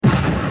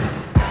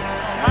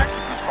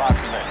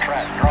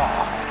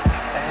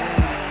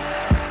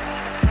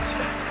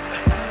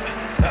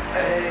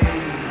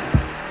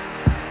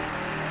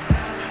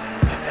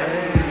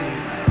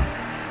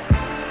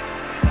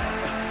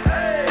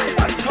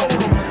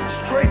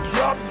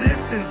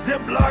X and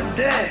Ziploc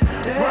that.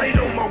 Right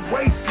on my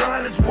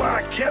waistline is why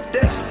I kept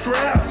that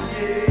strap.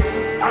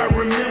 I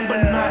remember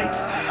nights,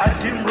 I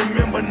didn't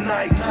remember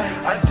nights.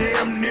 I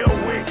damn near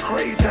went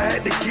crazy, I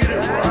had to get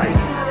it right.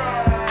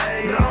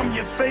 Now I'm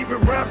your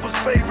favorite rapper's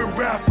favorite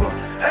rapper.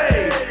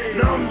 Hey,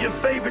 now I'm your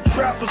favorite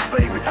trapper's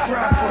favorite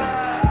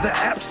trapper. The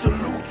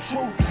absolute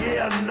truth,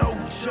 yeah, no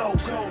joke.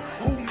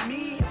 Who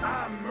me,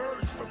 I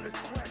emerged from the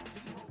crack.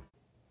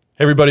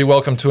 Hey everybody,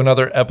 welcome to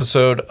another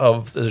episode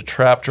of the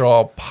Trap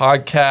Draw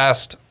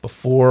podcast.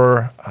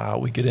 Before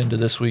we get into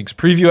this week's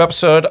preview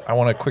episode, I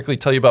want to quickly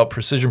tell you about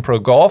Precision Pro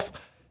Golf.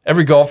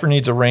 Every golfer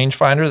needs a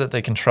rangefinder that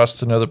they can trust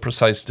to know the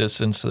precise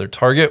distance to their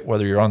target,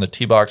 whether you're on the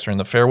tee box or in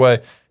the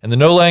fairway. And the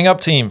No Laying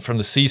Up team, from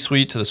the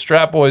C-Suite to the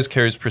Strap Boys,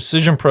 carries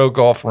Precision Pro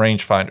Golf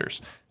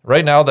rangefinders.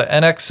 Right now, the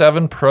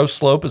NX7 Pro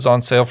Slope is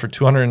on sale for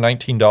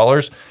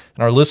 $219,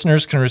 and our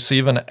listeners can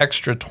receive an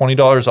extra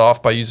 $20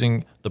 off by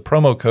using the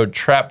promo code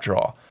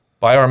TRAPDRAW.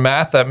 By our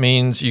math, that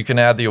means you can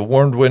add the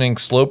award-winning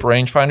Slope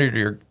rangefinder to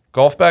your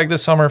golf bag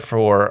this summer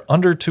for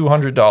under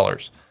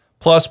 $200.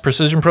 Plus,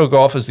 Precision Pro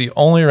Golf is the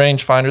only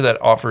rangefinder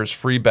that offers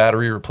free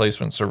battery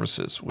replacement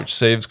services, which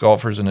saves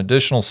golfers an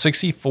additional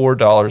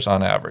 $64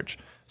 on average.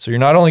 So you're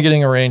not only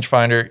getting a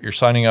rangefinder, you're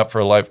signing up for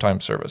a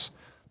lifetime service.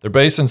 They're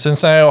based in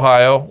Cincinnati,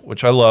 Ohio,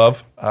 which I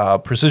love.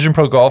 Precision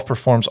Pro Golf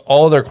performs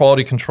all of their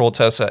quality control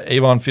tests at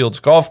Avon Fields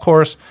Golf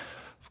Course.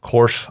 Of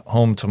course,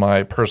 home to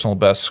my personal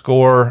best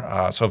score.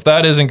 So if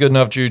that isn't good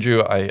enough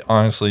juju, I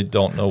honestly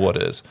don't know what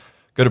is.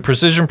 Go to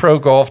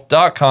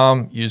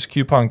precisionprogolf.com, use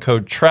coupon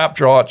code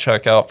TRAPDRAW at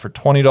checkout for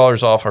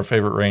 $20 off our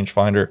favorite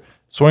rangefinder.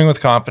 Swing with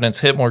confidence,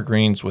 hit more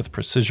greens with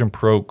Precision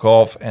Pro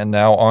Golf. And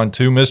now on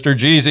to Mr.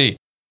 Jeezy.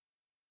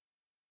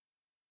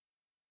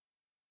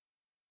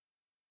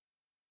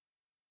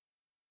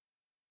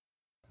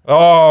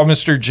 Oh,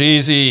 Mr.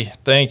 Jeezy,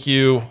 thank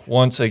you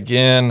once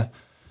again.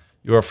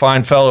 You're a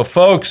fine fellow.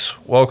 Folks,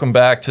 welcome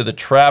back to the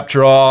Trap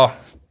Draw.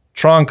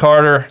 Tron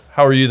Carter,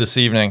 how are you this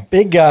evening?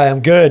 Big guy, I'm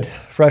good.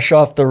 Fresh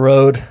off the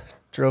road.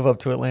 Drove up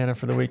to Atlanta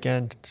for the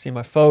weekend to see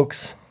my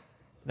folks.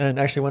 Then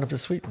actually went up to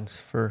Sweetens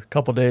for a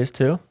couple days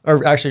too.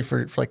 Or actually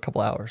for like a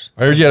couple hours.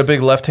 I heard you had a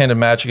big left-handed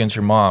match against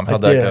your mom.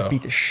 How'd that go? I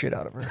beat the shit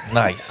out of her.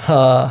 Nice.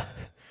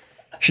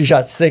 She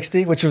shot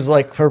 60, which was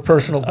like her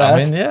personal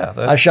best. I mean, yeah.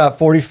 I shot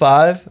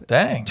 45.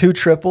 Dang. 2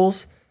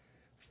 triples,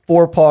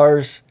 4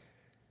 pars,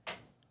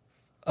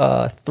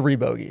 3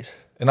 bogeys.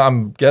 And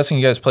I'm guessing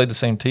you guys played the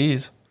same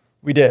tees.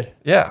 We did.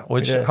 Yeah,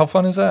 did. How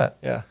fun is that?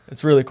 Yeah,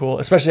 it's really cool.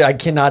 Especially I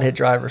cannot hit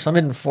driver, so I'm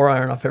hitting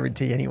 4-iron off every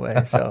tee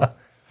anyway. So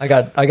I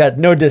got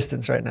no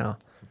distance right now.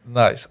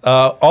 Nice.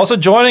 Also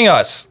joining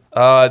us,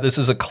 this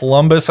is a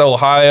Columbus,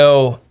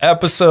 Ohio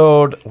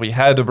episode. We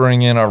had to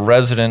bring in a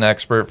resident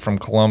expert from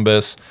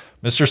Columbus,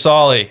 Mr.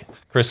 Solly.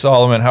 Chris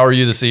Solomon, how are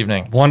you this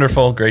evening?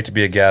 Wonderful. Great to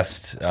be a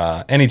guest.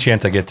 Any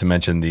chance I get to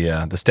mention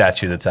the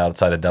statue that's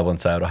outside of Dublin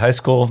Scioto High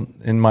School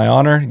in my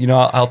honor,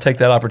 I'll take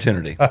that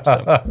opportunity.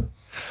 So.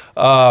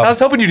 I was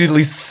hoping you'd at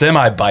least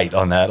semi-bite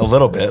on that a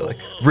little bit. Like,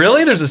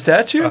 really? There's a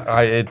statue?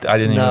 I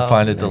didn't even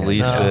find it the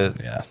least bit.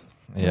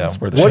 Yeah.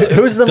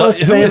 Who's the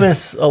most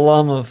famous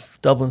alum of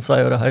Dublin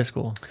Scioto High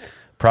School?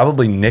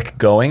 Probably Nick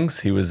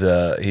Goings. He was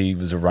a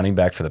running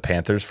back for the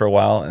Panthers for a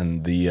while,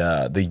 and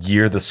the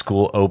year the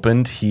school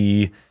opened,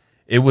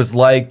 it was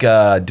like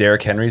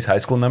Derrick Henry's high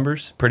school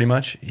numbers, pretty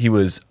much. He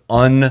was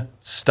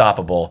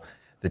unstoppable.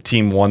 The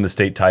team won the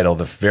state title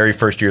the very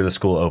first year the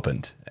school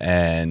opened,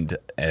 and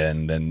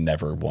then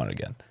never won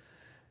again.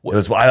 It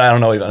was I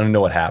don't know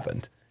what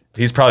happened.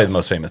 He's probably the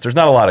most famous. There's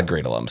not a lot of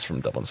great alums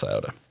from Dublin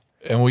Scioto.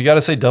 And we got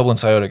to say Dublin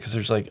Scioto because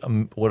there's like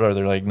what are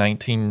there like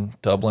 19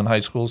 Dublin high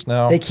schools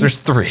now? There's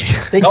 3.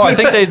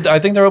 I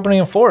think they're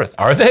opening a 4th.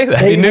 Are they?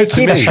 They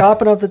keep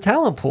chopping up the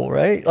talent pool,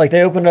 right? Like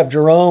they opened up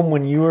Jerome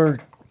when you were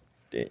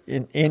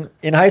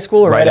in high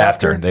school, or right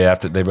after?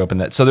 They've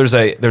opened that. So there's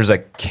a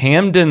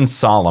Camden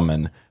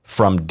Solomon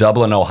from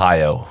Dublin,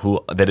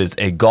 Ohio, that is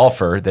a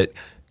golfer that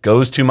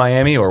goes to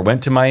Miami or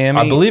went to Miami.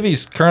 I believe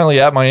he's currently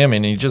at Miami,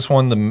 and he just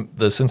won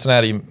the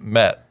Cincinnati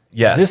Met.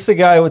 Yes. Is this the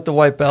guy with the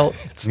white belt?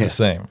 It's the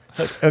same.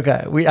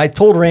 Okay. I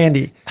told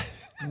Randy,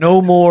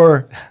 no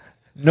more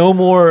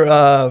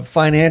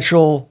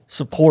financial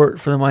support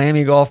for the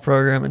Miami golf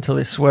program until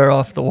they swear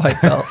off the white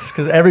belts.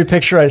 Because every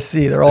picture I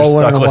see, they're all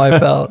wearing a white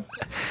belt.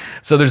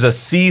 So there's a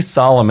C.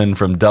 Solomon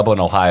from Dublin,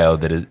 Ohio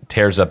that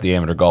tears up the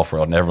amateur golf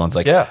world, and everyone's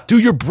like,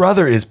 dude, your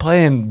brother is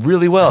playing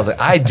really well. I was like,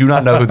 I do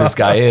not know who this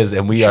guy is,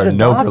 and we are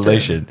no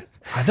relation.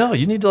 I know,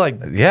 you need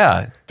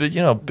to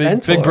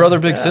big brother,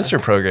 big sister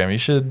program. You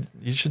should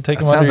take him under your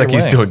wing. Sounds like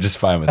he's doing just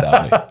fine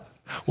without me.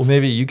 Well,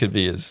 maybe you could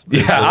be his.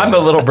 I'm the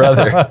little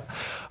brother.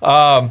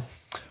 Well,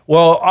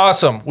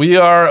 awesome. We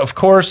are, of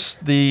course,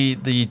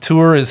 the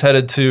tour is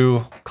headed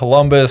to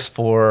Columbus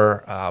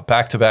for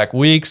back-to-back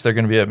weeks. They're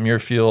going to be at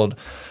Muirfield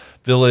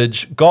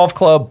Village Golf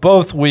Club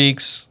both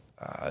weeks.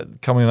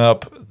 Coming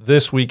up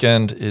this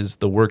weekend is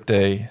the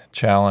Workday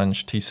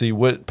Challenge.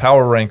 TC,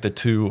 power rank the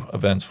 2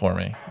 events for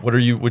me.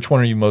 Which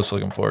one are you most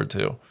looking forward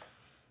to?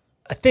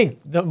 I think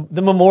the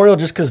Memorial,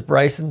 just because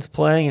Bryson's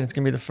playing and it's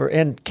gonna be the first,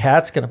 and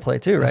Cat's gonna play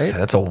too, right?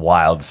 That's a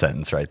wild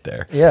sentence right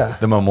there. Yeah.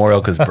 The Memorial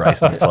because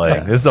Bryson's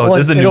playing. This is a, Well,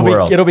 this is a new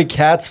world. It'll be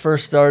Cat's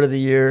first start of the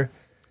year,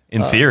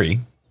 In theory,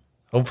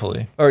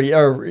 Hopefully. or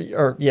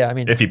yeah. I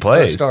mean, If he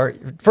plays.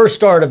 first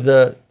start of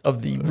the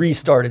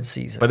restarted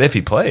season. but if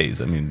he plays,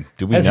 I mean,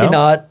 do we has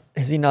know?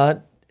 he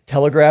not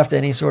telegraphed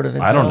any sort of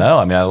intel? I don't know.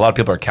 I mean, a lot of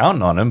people are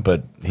counting on him,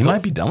 but he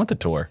might be done with the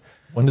tour.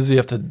 When does he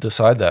have to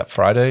decide that?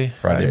 Friday?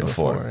 Friday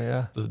before.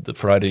 Yeah. The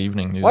Friday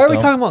evening news. Why are we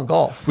dump? talking about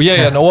golf? Well,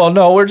 yeah.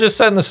 No, we're just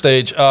setting the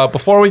stage.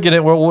 Before we get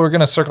in, we're going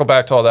to circle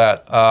back to all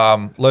that.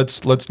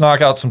 Let's knock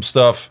out some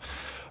stuff.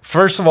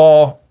 First of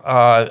all,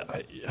 I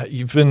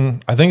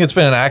think it's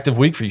been an active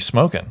week for you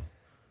smoking.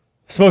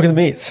 Smoking the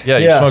meats. Yeah,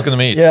 you're smoking the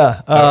meats.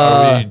 Yeah.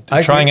 Are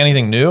we trying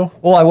anything new?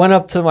 Well, I went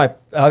up to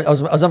I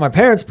was at my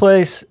parents'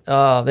 place. They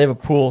have a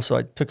pool, so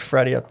I took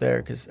Freddie up there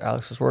because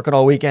Alex was working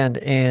all weekend,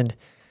 and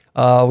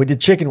we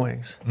did chicken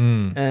wings.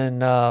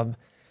 And I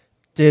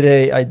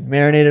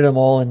marinated them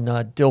all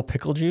in dill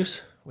pickle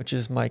juice, which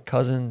is my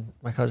cousin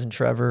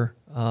Trevor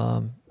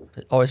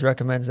always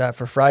recommends that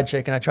for fried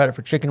chicken. I tried it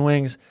for chicken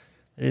wings.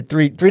 I did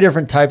three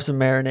different types of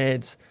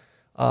marinades.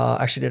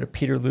 Actually did a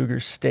Peter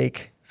Luger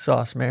steak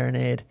sauce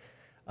marinade.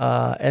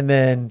 And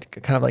then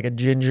kind of like a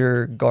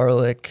ginger,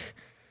 garlic,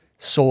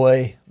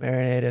 soy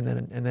marinade,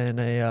 and then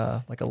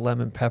a like a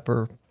lemon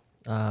pepper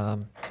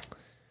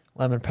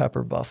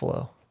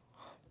buffalo.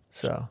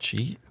 So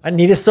Gee. I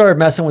need to start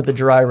messing with the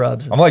dry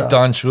rubs. And I'm like stuff.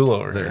 Don Shula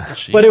over here.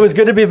 Gee. But it was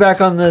good to be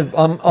back on the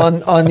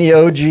on the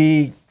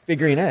OG Big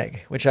Green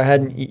Egg, which I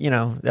hadn't.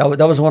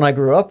 That was one I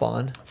grew up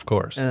on, Of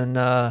course. and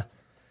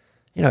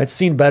it's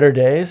seen better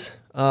days.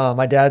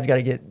 My dad's got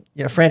to get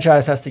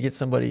franchise has to get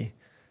somebody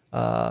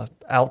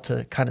out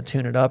to kind of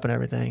tune it up and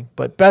everything.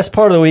 But best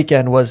part of the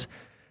weekend was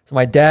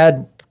my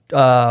dad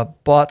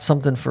bought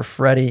something for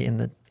Freddie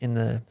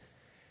in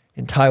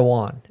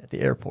Taiwan at the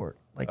airport.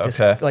 Like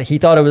this, Okay. like he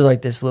thought it was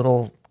like this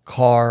little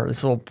car,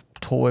 this little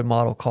toy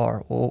model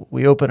car. Well,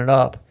 we open it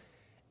up,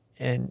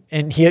 and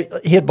he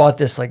had bought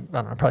this like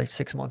I don't know, probably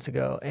 6 months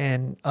ago,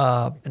 and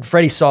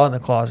Freddie saw it in the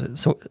closet.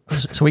 So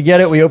we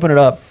get it, we open it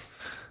up.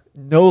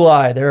 No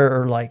lie, there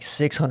are like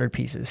 600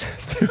 pieces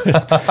to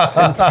it.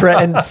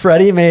 And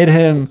Freddie made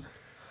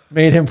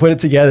him put it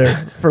together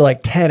for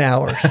like 10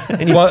 hours,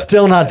 and he's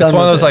still not done. It's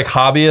one of with those it. like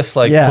hobbyists,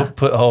 like Yeah.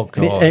 oh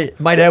And god.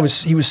 my dad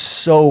was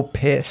so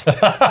pissed,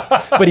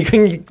 but he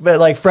couldn't. But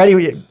like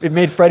Freddie, it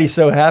made Freddie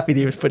so happy that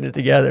he was putting it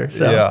together.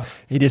 So Yeah.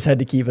 he just had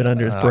to keep it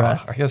under his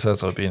breath. I guess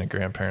that's what being a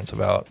grandparent's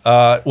about.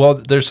 Well,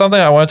 there's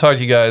something I want to talk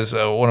to you guys.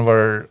 One of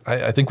our,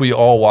 I think we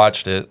all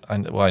watched it.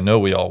 I know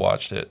we all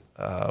watched it.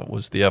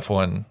 Was the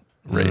F1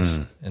 race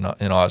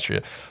in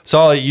Austria.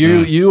 Solly,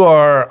 you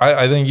are.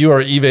 I think you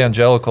are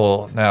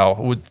evangelical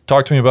now.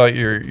 Talk to me about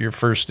your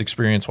first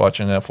experience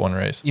watching an F1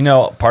 race.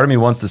 Part of me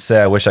wants to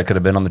say I wish I could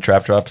have been on the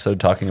Trap Draw episode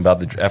talking about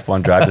the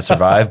F1 Drive to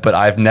Survive, but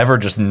I've never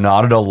just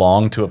nodded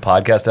along to a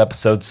podcast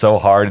episode so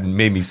hard and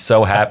made me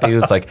so happy. It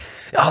was like,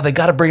 oh, they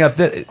got to bring up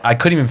this. I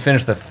couldn't even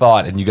finish the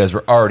thought, and you guys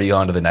were already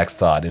on to the next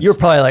thought. You're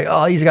probably like,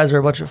 oh, these guys are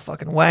a bunch of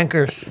fucking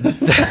wankers.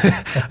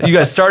 You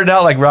guys started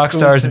out like rock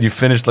stars and you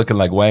finished looking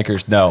like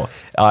wankers. No,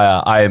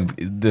 I am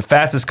the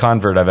fastest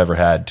convert I've ever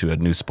had to a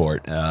new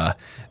sport.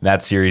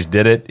 That series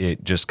did it.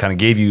 It just kind of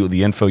gave you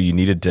the info you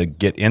needed to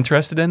get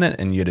interested in it,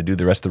 and you had to do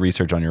the rest of the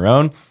research on your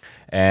own.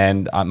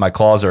 And my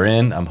claws are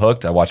in. I'm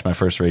hooked. I watched my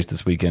first race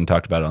this weekend.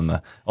 Talked about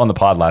it on the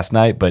pod last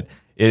night, but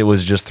it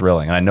was just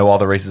thrilling. And I know all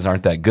the races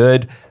aren't that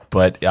good,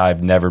 but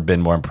I've never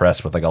been more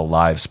impressed with like a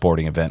live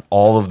sporting event.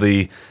 All of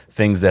the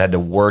things that had to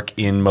work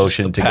in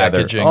motion together.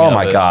 packaging Oh of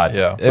my it, God.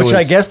 yeah. Which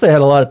I guess they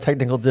had a lot of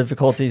technical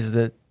difficulties.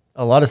 That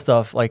a lot of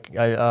stuff like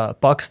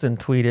Buxton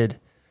tweeted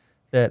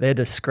that they had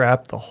to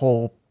scrap the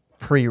whole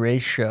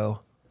pre-race show.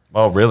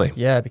 Oh, really?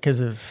 Yeah,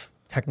 because of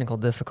technical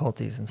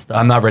difficulties and stuff.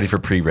 I'm not ready for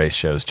pre-race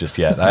shows just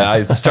yet.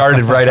 I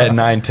started right at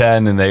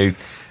 9:10, and they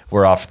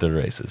were off to the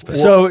races. But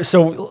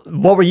So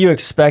what were you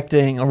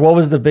expecting, or what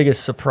was the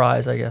biggest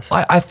surprise, I guess?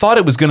 I thought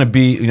it was going to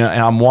be, and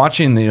I'm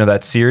watching,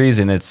 that series,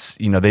 and it's,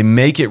 they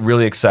make it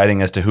really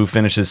exciting as to who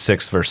finishes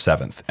 6th versus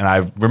 7th. And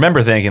I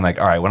remember thinking like,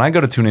 all right, when I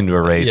go to tune into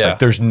a race, Yeah. like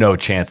there's no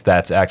chance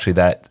that's actually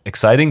that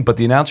exciting. But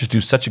the announcers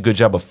do such a good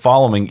job of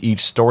following each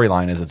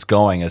storyline as it's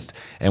going.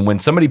 And when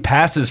somebody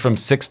passes from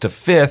 6th to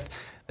 5th,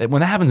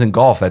 when that happens in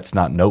golf, that's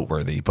not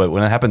noteworthy. But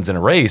when it happens in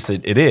a race,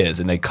 it is.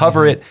 And they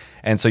cover it.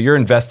 And so you're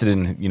invested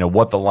in,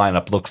 what the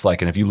lineup looks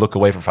like. And if you look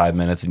away for 5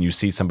 minutes and you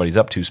see somebody's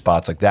up 2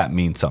 spots, like that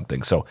means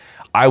something. So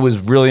I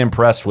was really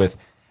impressed with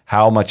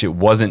how much it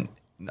wasn't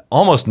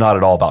almost not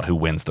at all about who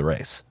wins the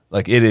race.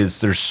 Like it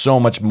is, there's so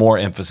much more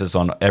emphasis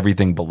on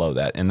everything below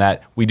that. And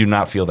that we do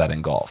not feel that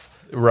in golf.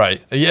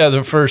 Right.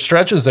 Yeah. For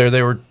stretches there,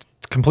 they were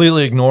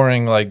completely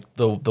ignoring like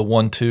the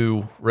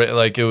 1-2.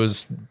 Like it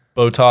was.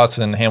 Bottas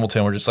and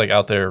Hamilton were just like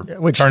out there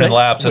turning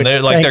laps, and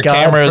they like their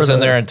cameras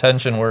and their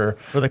intention were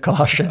for the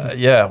caution.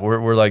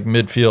 We're like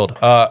midfield.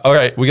 All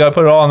right, we got to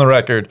put it all on the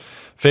record.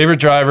 Favorite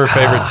driver,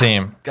 favorite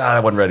team. God, I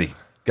wasn't ready.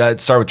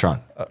 Start with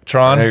Tron.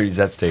 Tron. There, is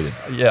that stated?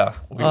 Yeah.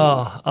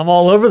 Oh, I'm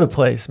all over the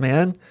place,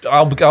 man.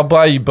 I'll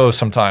buy you both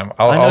sometime.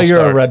 I know I'll you're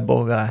start. a Red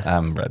Bull guy.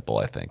 I'm Red Bull,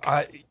 I think.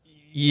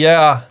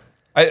 Yeah.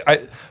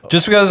 I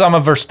just because I'm a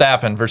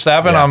Verstappen.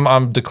 Yeah.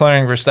 I'm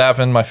declaring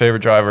Verstappen my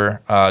favorite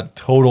driver.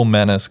 Total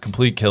menace,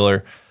 complete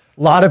killer.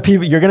 A lot of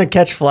people, you're going to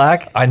catch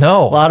flack. I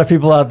know. A lot of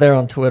people out there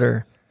on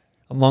Twitter,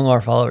 among our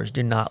followers,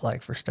 do not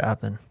like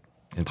Verstappen.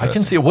 I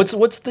can see it. What's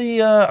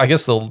the I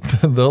guess they'll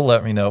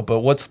let me know, but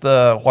what's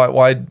the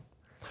why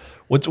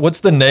what's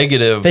the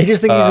negative They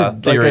just think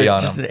he's theory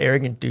on just him? an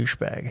arrogant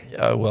douchebag.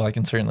 Yeah, well, I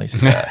can certainly see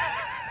that.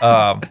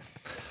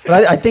 But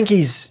I think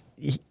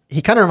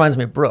he kind of reminds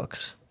me of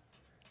Brooks,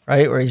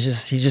 right? Where he's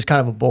just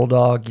kind of a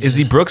bulldog. Is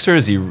he Brooks or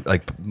is he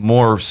like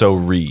more so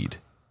Reed?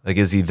 Like,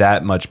 is he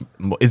that much?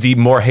 Is he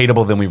more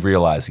hateable than we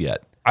realize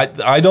yet?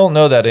 I don't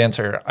know that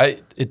answer.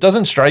 It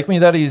doesn't strike me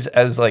that he's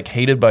as like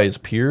hated by his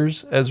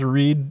peers as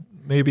Reed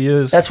maybe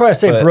is. That's why I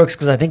say but- Brooks,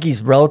 because I think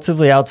he's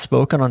relatively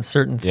outspoken on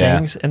certain Yeah.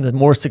 things, and the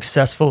more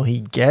successful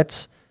he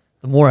gets,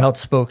 the more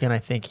outspoken I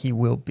think he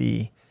will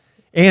be.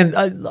 And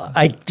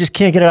I just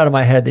can't get it out of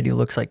my head that he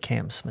looks like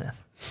Cam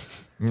Smith.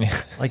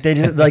 Like they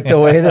just like the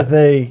way that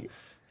they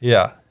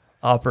Yeah.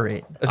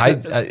 operate.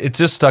 It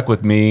just stuck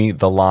with me,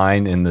 the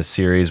line in the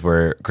series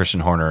where Christian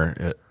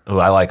Horner, who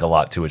I like a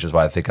lot too, which is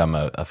why I think I'm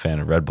a fan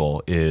of Red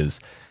Bull, is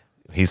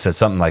he said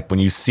something like, when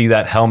you see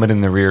that helmet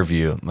in the rear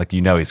view, like, you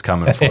know he's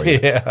coming for you.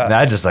 Yeah. And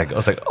I was like,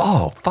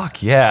 oh,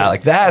 fuck yeah.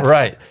 Like, that's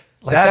Right.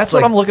 Like, that's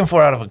what I'm looking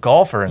for out of a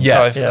golfer. And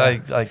Yes. so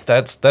like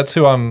that's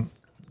who I'm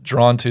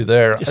drawn to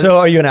there. So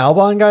are you an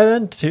Albon guy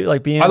then? Too,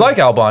 like being I like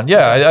Albon.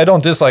 Yeah, I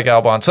don't dislike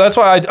Albon. So that's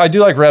why I do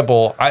like Red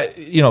Bull.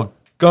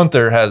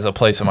 Gunther has a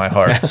place in my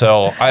heart.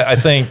 So I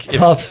think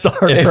tough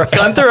start. if for-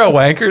 Gunther a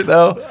wanker,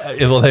 though?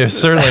 well, they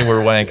certainly were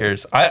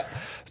wankers.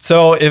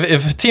 So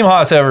if Team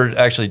Haas ever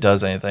actually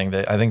does anything,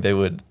 I think they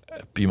would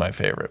be my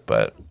favorite.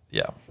 But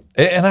yeah,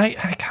 and I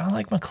kind of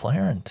like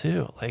McLaren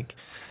too. Like,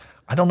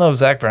 I don't know if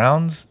Zach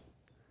Brown's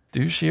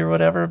douchey or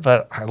whatever,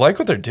 but I like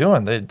what they're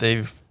doing.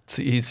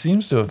 He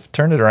seems to have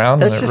turned it around.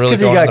 That's and just they're really because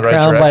he going in got the right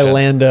crowned direction. by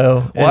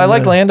Lando. Well, I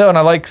like Lando and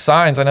I like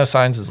Sainz. I know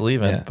Sainz is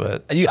leaving, Yeah.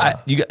 but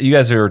You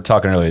guys were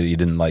talking earlier that you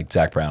didn't like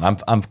Zach Brown.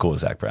 I'm cool with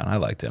Zach Brown. I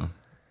liked him.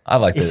 I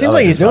liked It seems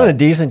like he's doing a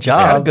decent he's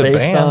got a job good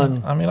based band.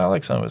 on. I mean, I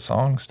like some of his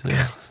songs too.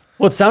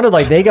 Well, it sounded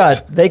like they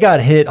got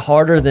hit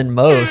harder than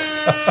most.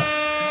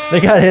 They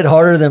got hit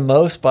harder than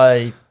most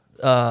by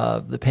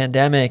the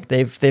pandemic.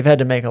 They've had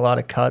to make a lot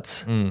of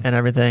cuts and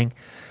everything.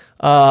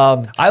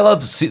 I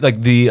love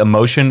the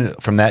emotion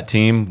from that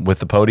team with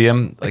the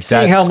podium. Like,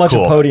 seeing that's how much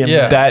cool. a podium.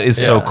 Yeah. That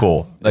is so Yeah.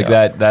 cool. Like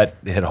Yeah. that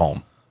hit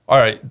home. All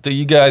right,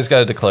 you guys got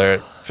to declare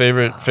it.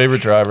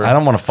 Favorite driver. I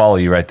don't want to follow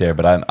you right there,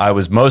 but I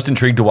was most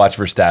intrigued to watch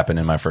Verstappen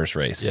in my first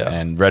race. Yeah.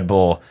 And Red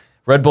Bull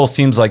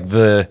seems like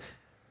the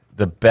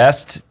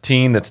best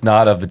team that's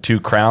not of the two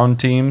crown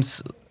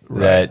teams.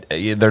 That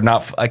they're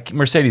not like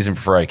Mercedes and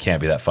Ferrari can't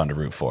be that fun to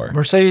root for.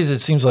 Mercedes, it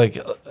seems like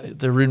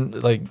they're rooting,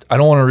 like I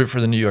don't want to root for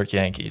the New York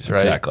Yankees,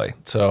 right? Exactly.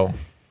 So,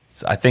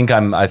 I think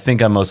I'm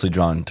mostly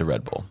drawn to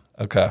Red Bull.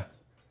 okay.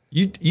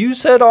 You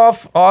said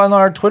off on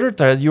our Twitter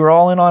thread you were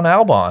all in on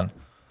Albon.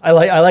 I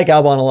like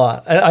Albon a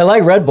lot. I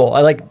like Red Bull.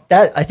 I like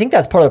that. I think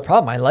that's part of the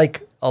problem. I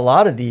like a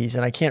lot of these,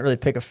 and I can't really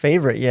pick a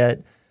favorite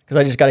yet because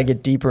I just got to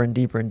get deeper and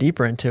deeper and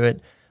deeper into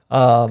it.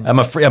 I'm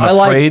afraid.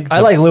 I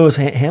like Lewis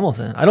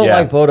Hamilton. I don't Yeah.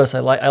 like Bottas. I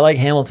like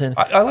Hamilton.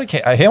 I like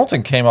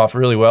Hamilton came off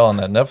really well in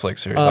that Netflix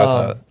series. I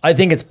thought. I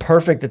think it's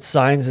perfect that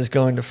Sainz is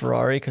going to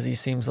Ferrari because he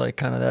seems like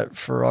kind of that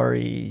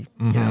Ferrari.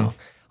 You know,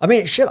 I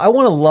mean, shit. I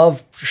want to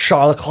love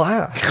Charles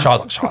Leclerc.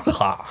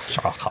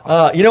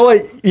 You know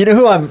what? You know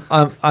who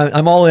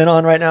I'm all in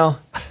on right now?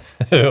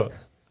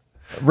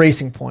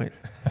 Racing Point.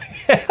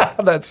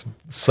 That's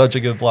such a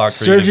good block.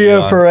 For you to be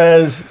Sergio on.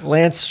 Perez,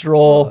 Lance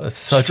Stroll. That's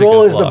such a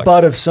Stroll good is the block.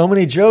 butt of so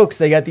many jokes.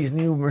 They got these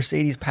new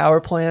Mercedes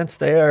power plants.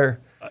 They're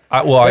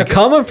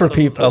coming for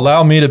people.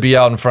 Allow me to be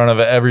out in front of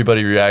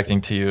everybody reacting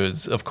to you.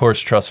 Is of course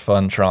Trust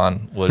Fund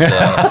Tron would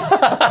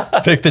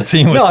pick the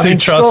team with No, I two mean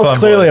Trust Stroll's Fund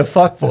clearly boys. a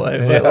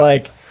fuckboy, but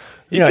like,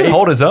 He can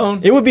hold his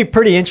own. it would be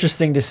pretty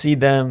interesting to see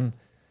them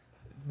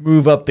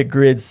move up the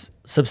grids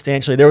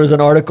substantially. There was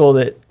an article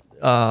that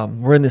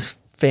we're in this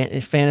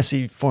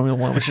fantasy Formula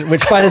One,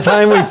 which by the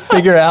time we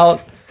figure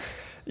out,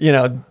 you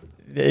know,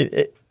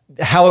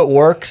 how it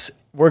works,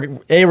 we're going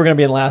to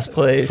be in last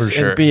place, For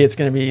sure. and B, it's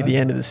going to be the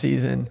end of the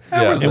season,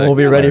 Yeah. and we'll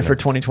be ready for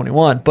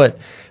 2021. But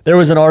there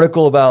was an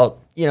article about,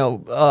 you know,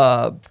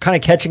 kind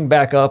of catching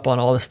back up on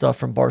all the stuff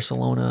from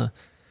Barcelona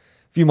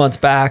a few months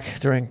back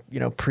during,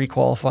 you know,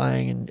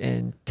 pre-qualifying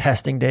and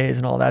testing days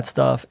and all that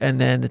stuff, and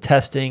then the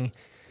testing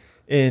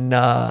in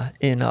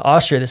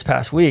Austria this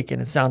past week,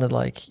 and it sounded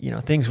like, you know,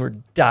 things were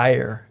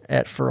dire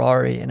at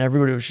Ferrari, and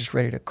everybody was just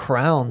ready to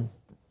crown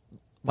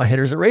my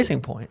hitters at Racing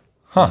Point.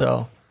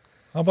 So,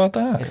 How about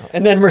that?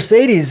 and then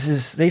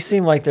Mercedes they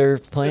seem like they're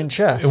playing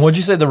chess. And what'd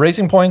you say? The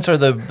Racing Points are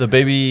the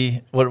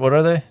baby. What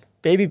are they?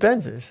 Baby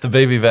Benzes. The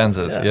baby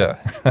Venzes. Yeah.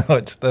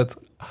 Which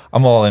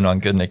I'm all in on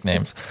good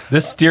nicknames.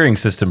 This steering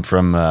system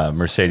from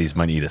Mercedes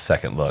might need a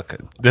second look.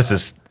 This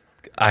is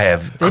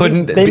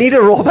couldn't. They need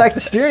to roll back the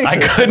steering I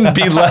system. couldn't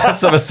be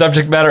less of a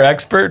subject matter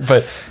expert,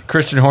 but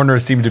Christian Horner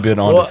seemed to be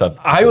onto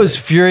something. I was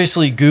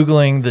furiously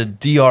Googling the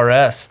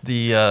DRS,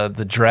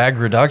 the drag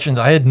reductions.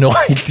 I had no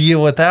idea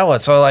what that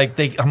was. So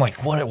I'm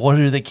like, what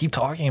do they keep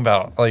talking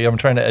about? Like, I'm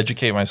trying to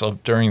educate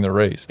myself during the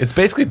race. It's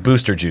basically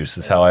booster juice,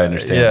 is how I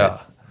understand Yeah.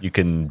 it. You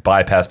can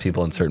bypass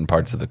people in certain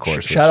parts of the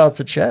course. Shout out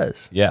to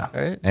Ches. Yeah,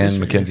 Right? and Booster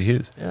Mackenzie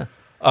juice. Hughes.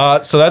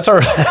 Yeah. So that's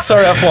our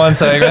F1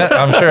 segment.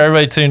 I'm sure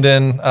everybody tuned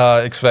in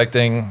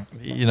expecting,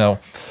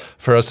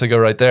 for us to go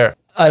right there.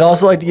 I'd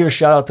also like to give a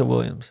shout out to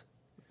Williams.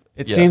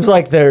 It Yeah. seems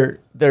like they're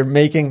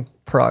making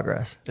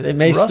progress. They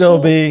may Russell? still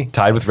be.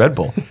 Tied with Red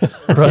Bull.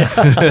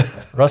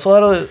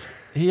 Russell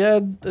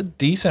had a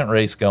decent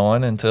race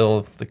going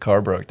until the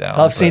car broke down.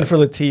 Tough scene for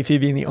Latifi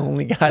being the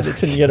only guy that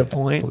didn't get a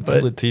point.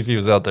 But Latifi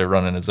was out there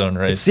running his own it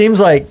race. seems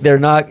like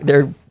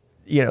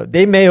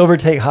they may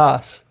overtake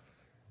Haas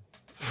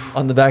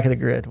on the back of the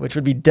grid, which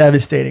would be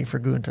devastating for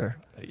Gunter.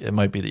 It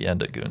might be the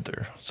end of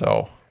Gunther.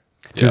 So,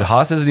 Dude, yeah.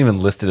 Haas isn't even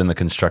listed in the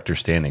constructor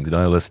standings. It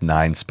only lists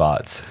 9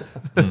 spots.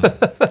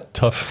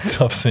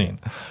 tough scene.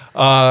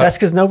 That's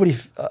because nobody.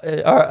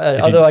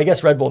 Although I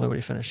guess Red Bull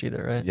nobody finished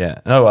either, right? Yeah.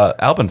 No,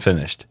 Albon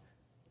finished.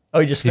 Oh,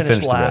 he just He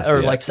finished the last, rest,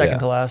 or yeah, like second yeah.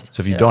 to last. So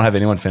if you Yeah. don't have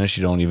anyone finished,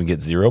 you don't even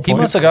get 0 He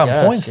points. must have gotten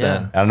Yes, points yeah.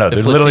 then. I don't know. If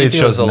There's literally it Latifi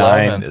shows was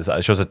 9. 11.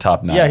 It shows a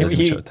top 9. Yeah, It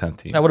doesn't show a 10th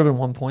team. that would have been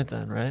 1 point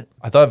then, right?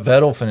 I thought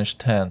Vettel finished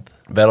 10th.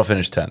 Vettel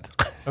finished 10th.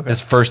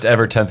 His first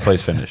ever 10th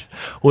place finish.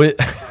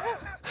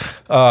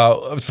 To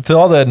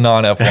all the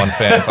non-F1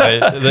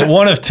 fans,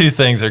 one of two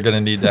things are going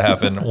to need to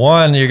happen.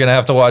 One, you're going to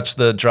have to watch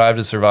the Drive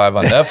to Survive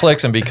on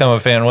Netflix and become a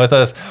fan with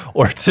us.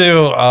 Or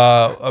two,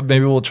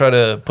 maybe we'll try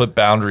to put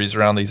boundaries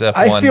around these F1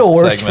 I feel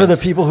worse for the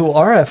segments. people who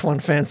are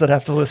F1 fans that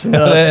have to listen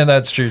to us. And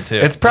that's true too.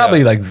 It's probably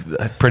Yeah.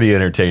 like pretty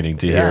entertaining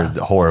to hear Yeah.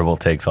 the horrible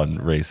takes on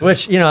racing.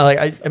 Which,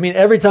 I mean,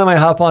 every time I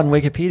hop on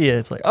Wikipedia,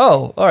 it's like,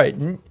 oh, all right,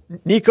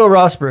 Nico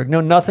Rosberg,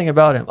 know nothing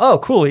about him. Oh,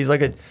 cool. He's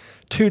like a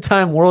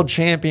 2-time world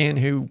champion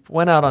who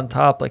went out on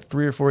top like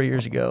 3 or 4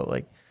 years ago.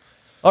 Like,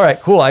 all right,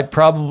 cool. I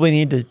probably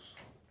need to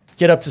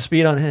get up to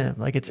speed on him.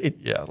 Like it's like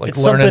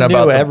it's learning something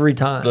about new every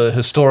time. the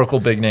historical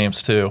big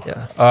names too.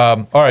 Yeah.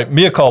 All right,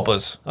 mea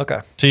culpas. Okay.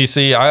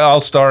 TC, I'll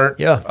start.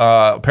 Yeah.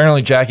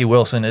 Apparently, Jackie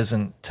Wilson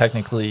isn't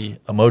technically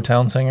a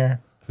Motown singer.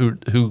 Who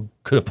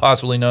could have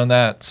possibly known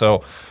that?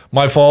 So,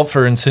 my fault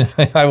for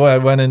I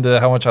went into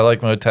how much I like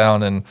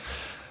Motown and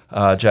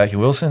Jackie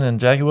Wilson, and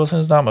Jackie Wilson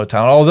is not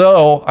Motown.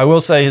 Although I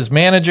will say his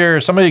manager,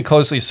 somebody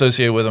closely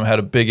associated with him, had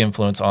a big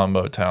influence on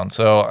Motown.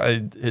 So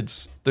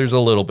there's a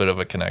little bit of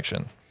a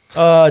connection.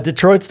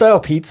 Detroit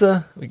style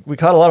pizza. We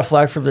caught a lot of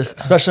flack for this,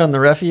 especially on the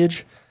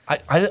Refuge.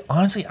 I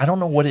honestly don't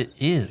know what it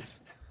is.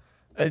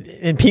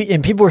 And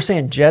people were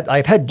saying Jet.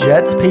 I've had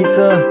Jet's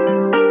pizza.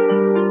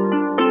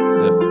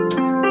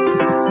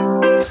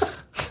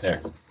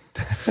 There.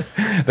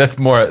 That's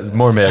more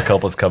mea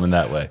culpas coming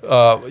that way.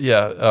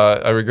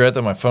 I regret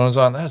that my phone's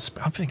on. I'm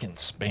thinking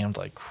spammed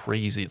like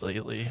crazy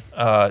lately.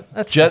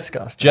 That's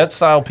disgusting. Jet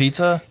style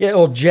pizza. Yeah,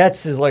 well,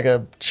 Jets is like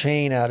a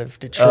chain out of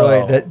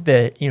Detroit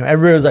that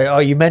everybody was like, oh,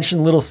 you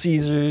mentioned Little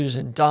Caesars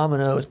and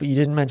Domino's, but you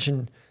didn't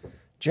mention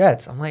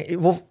Jets. I'm like,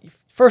 well,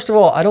 first of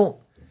all,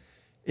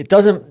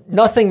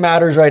 nothing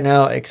matters right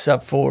now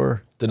except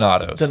for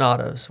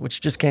Donato's.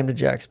 which just came to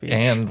Jack's Beach.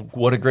 And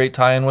what a great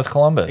tie-in with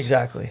Columbus.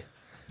 Exactly.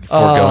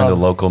 Foregoing the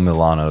local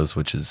Milanos,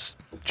 which is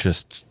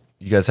just,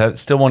 you guys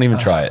still won't even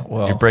try it.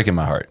 well. You're breaking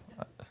my heart.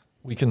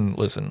 We can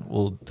listen.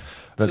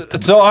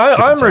 That- So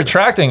I'm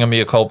retracting a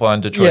mea culpa on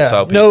Detroit Yeah,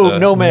 style pizza.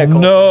 no mea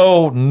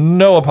culpa.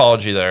 No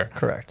apology there.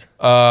 Correct.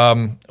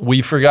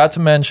 We forgot to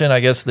mention, I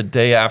guess, the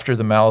day after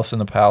the Malice in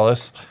the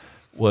Palace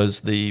was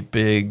the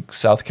big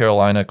South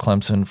Carolina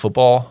Clemson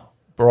football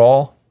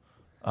brawl,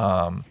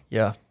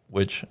 Yeah.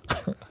 which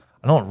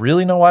I don't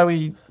really know why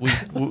we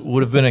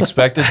would have been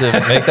expected to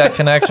make that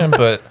connection,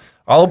 but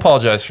I'll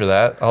apologize for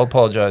that. I'll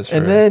apologize for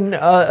And then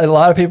a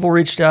lot of people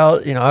reached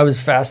out. I was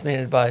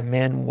fascinated by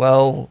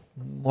Manuel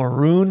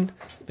Maroon,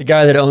 the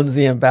guy that owns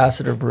the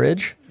Ambassador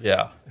Bridge,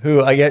 Yeah.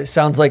 who I guess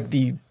sounds like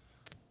the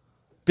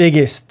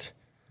biggest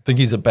I think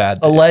he's a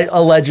bad dude.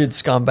 alleged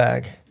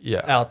scumbag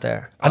Yeah. out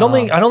there. I don't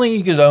think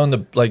you could own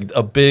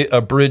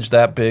a bridge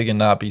that big and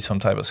not be some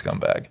type of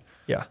scumbag.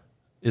 Yeah.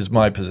 Is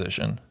my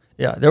position.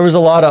 Yeah. There was a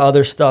lot of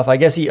other stuff. I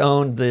guess he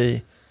owned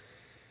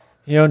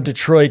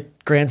Detroit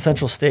Grand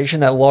Central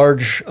Station, that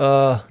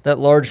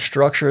large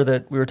structure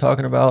that we were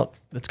talking about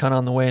that's kind of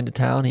on the way into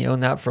town. He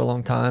owned that for a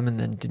long time and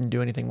then didn't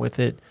do anything with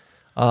it.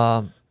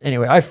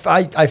 Anyway, I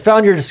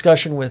found your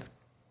discussion with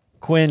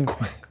Quinn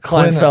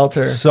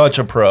Kleinfelter. Such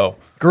a pro.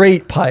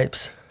 Great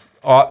pipes.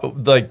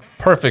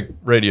 Perfect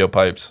radio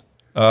pipes.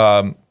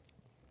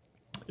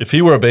 If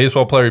he were a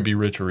baseball player, he'd be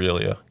Rich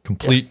Aurelia.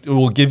 It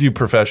will give you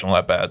professional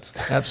at bats.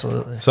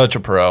 Absolutely. Such a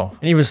pro.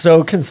 And he was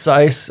so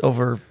concise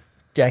over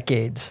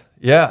decades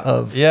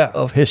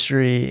of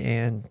history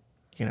and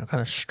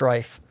kind of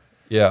strife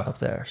Yeah. up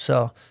there.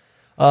 So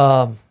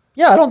I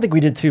don't think we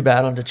did too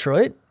bad on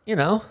Detroit.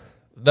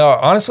 No,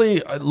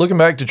 honestly, looking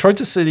back,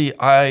 Detroit's a city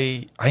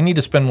I need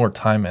to spend more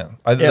time in.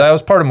 Yeah. That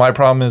was part of my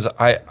problem is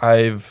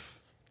I've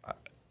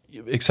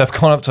except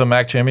going up to a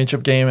MAC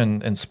championship game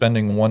and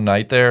spending one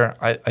night there,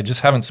 I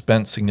just haven't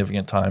spent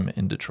significant time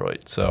in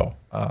Detroit. So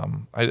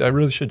I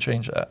really should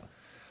change that.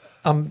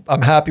 I'm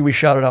happy we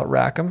shouted out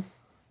Rackham.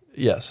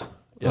 Yes.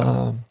 Yeah.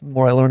 The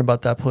more I learn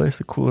about that place,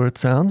 the cooler it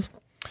sounds.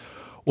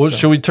 Well,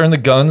 should we turn the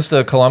guns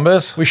to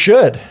Columbus? We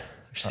should.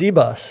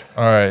 C-Bus.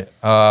 All right.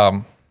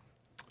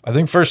 I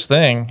think first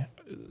thing,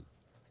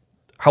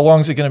 how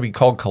long is it going to be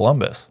called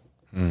Columbus?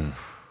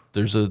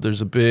 There's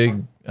a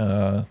big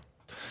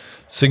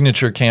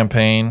signature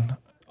campaign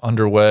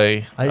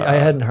underway. I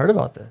hadn't heard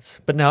about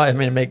this, but now I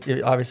mean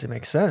it obviously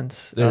makes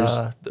sense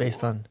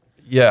based on.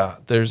 Yeah,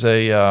 there's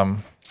a.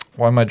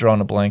 Why am I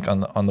drawing a blank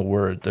on the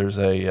word? There's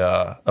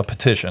a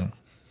petition.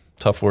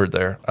 Tough word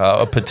there.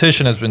 A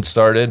petition has been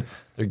started.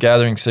 They're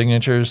gathering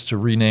signatures to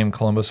rename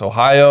Columbus,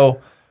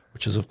 Ohio,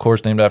 which is of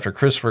course named after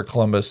Christopher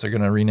Columbus. They're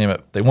going to rename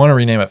it. They want to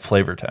rename it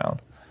Flavortown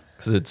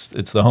because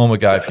it's the home of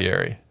Guy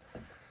Fieri.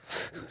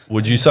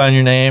 Would you sign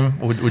your name?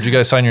 Would you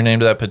guys sign your name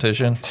to that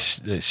petition?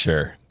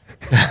 Sure.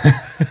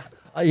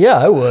 Yeah,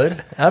 I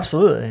would.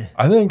 Absolutely.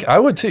 I think I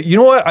would too. You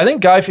know what? I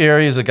think Guy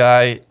Fieri is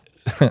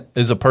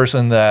a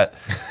person that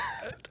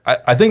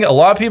I think a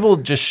lot of people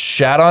just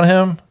shat on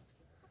him.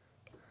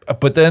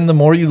 But then the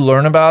more you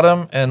learn about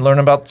him and learn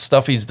about the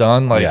stuff he's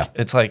done,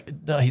 it's like,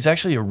 no, he's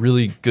actually a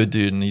really good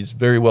dude and he's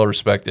very well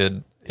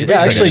respected.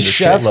 Yeah, actually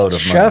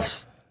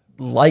chefs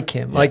like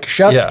him. Like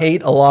chefs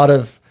hate a lot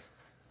of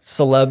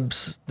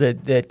celebs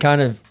that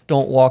kind of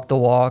don't walk the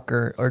walk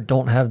or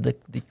don't have the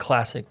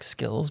classic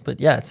skills. But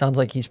yeah, it sounds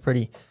like he's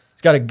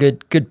got a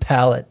good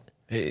palate.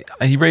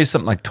 He raised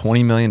something like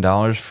 $20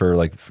 million for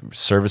like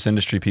service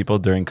industry people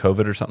during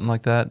COVID or something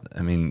like that.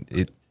 I mean,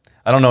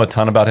 I don't know a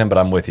ton about him, but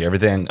I'm with you.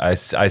 Everything I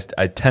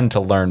tend to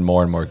learn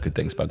more and more good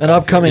things about. An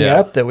upcoming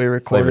ep that we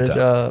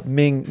recorded,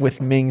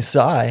 Ming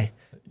Tsai.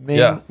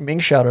 Ming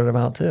shouted him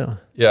out too.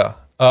 Yeah.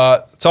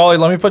 Solly,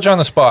 let me put you on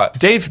the spot.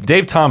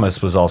 Dave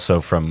Thomas was also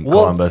from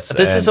Columbus.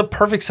 This is a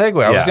perfect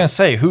segue. I was going to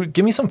say,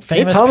 give me some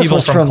famous Dave Thomas people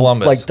was from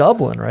Columbus. Like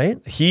Dublin,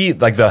 right? He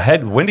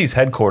Wendy's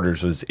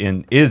headquarters is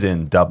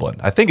in Dublin.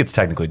 I think it's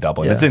technically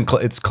Dublin. Yeah.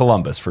 It's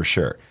Columbus for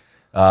sure.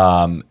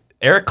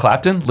 Eric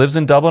Clapton lives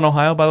in Dublin,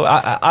 Ohio, by the way.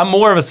 I'm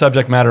more of a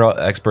subject matter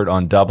expert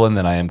on Dublin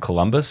than I am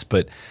Columbus,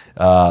 but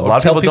a lot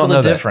of people don't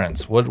know the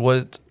difference.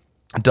 What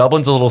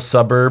Dublin's a little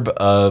suburb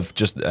of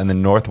just in the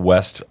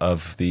northwest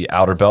of the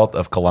outer belt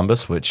of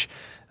Columbus, which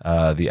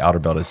the outer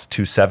belt is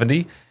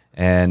 270.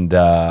 And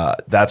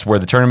that's where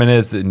the tournament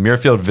is. The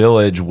Muirfield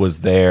Village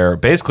was there.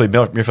 Basically,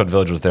 Muirfield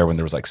Village was there when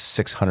there was like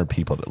 600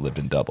 people that lived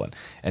in Dublin.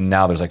 And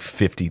now there's like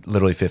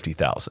literally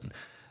 50,000.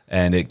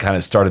 And it kind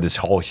of started this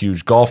whole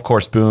huge golf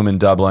course boom in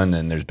Dublin,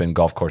 and there's been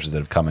golf courses that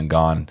have come and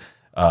gone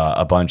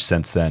a bunch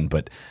since then.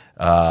 But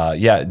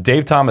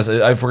Dave Thomas.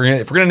 If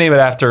we're gonna name it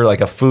after like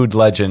a food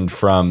legend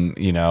from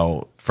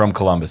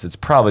Columbus, it's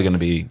probably going to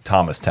be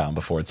Thomastown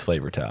before it's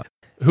Flavortown.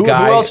 Who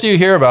else do you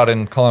hear about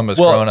in Columbus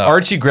growing up?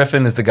 Archie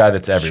Griffin is the guy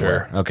that's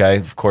everywhere. Sure. Okay,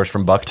 of course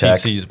from Buck Tech.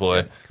 TC's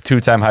boy.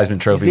 2-time Heisman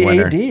Trophy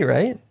winner. He's the AD,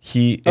 right?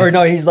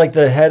 He's like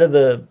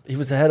he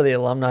was the head of the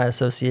Alumni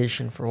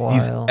Association for a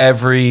while.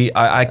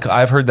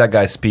 I've heard that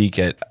guy speak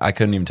at, I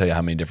couldn't even tell you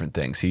how many different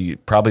things. He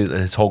probably,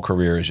 his whole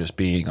career is just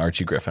being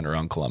Archie Griffin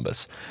around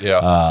Columbus.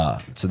 Yeah.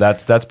 So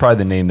that's probably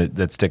the name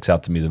that sticks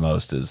out to me the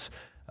most is,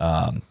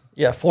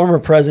 former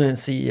president and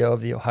CEO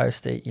of the Ohio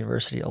State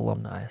University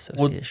Alumni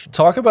Association. Well,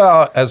 talk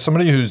about, as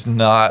somebody who's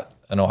not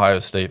an Ohio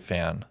State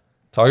fan,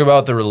 talk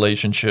about the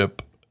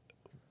relationship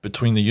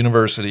between the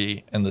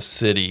university and the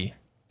city,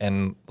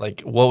 and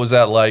like what was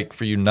that like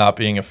for you not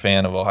being a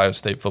fan of Ohio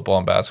State football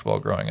and basketball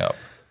growing up?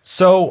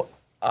 So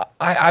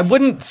I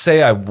wouldn't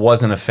say I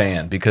wasn't a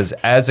fan, because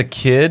as a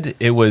kid,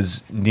 it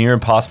was near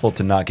impossible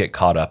to not get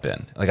caught up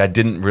in. Like, I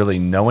didn't really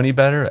know any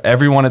better.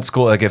 Everyone at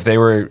school, like if they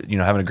were,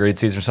 having a grade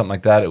season or something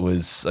like that, it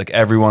was like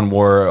everyone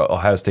wore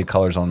Ohio State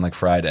colors on like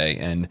Friday.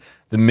 And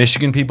the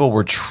Michigan people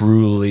were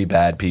truly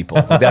bad people.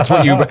 Like, that's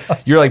what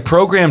you're like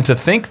programmed to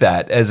think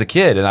that as a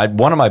kid. And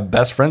one of my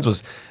best friends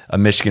was a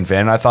Michigan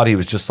fan. And I thought he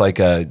was just like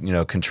a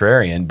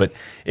contrarian, but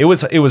it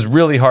was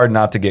really hard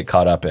not to get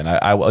caught up in.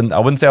 I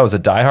wouldn't say I was a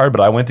diehard,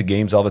 but I went to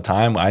games all the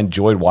time. I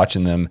enjoyed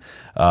watching them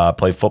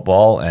play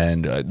football,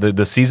 and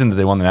the season that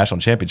they won the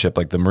national championship,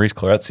 like the Maurice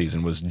Clarett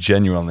season, was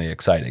genuinely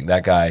exciting.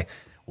 That guy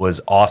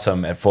was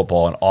awesome at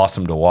football and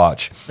awesome to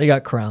watch. They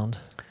got crowned.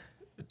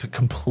 To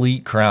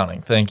complete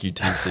crowning. Thank you,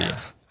 TC.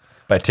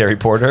 By Terry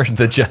Porter,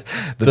 the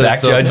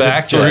back judge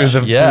that threw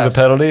the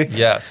penalty.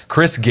 Yes.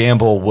 Chris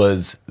Gamble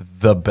was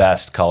the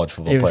best college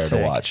football player to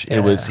watch.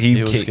 Yeah.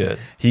 He was good.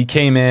 He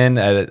came in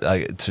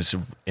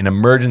in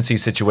emergency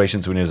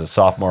situations when he was a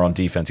sophomore on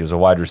defense. He was a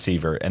wide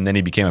receiver, and then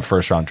he became a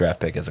first-round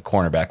draft pick as a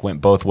cornerback. Went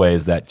both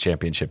ways that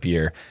championship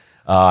year.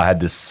 Had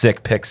this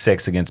sick pick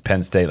six against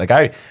Penn State.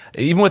 Like,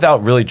 even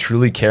without really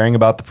truly caring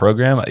about the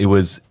program, it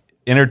was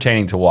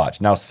entertaining to watch.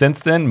 Now,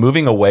 since then,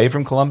 moving away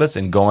from Columbus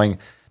and going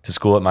to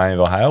school at Miami of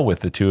Ohio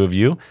with the two of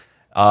you,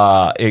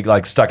 it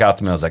like stuck out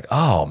to me. I was like,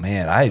 oh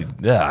man,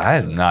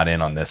 I'm not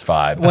in on this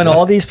vibe. When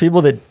all these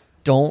people that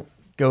don't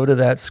go to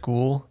that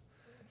school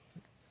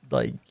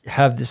like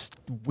have this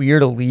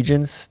weird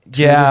allegiance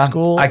to the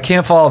school. I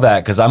can't follow that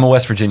because I'm a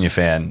West Virginia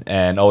fan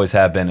and always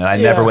have been, and I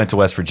never went to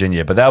West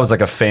Virginia, but that was like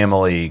a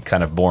family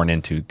kind of born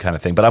into kind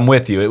of thing. But I'm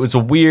with you. It was a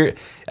weird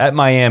at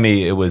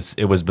Miami. It was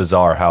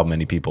bizarre how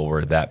many people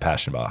were that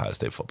passionate about Ohio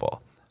State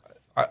football.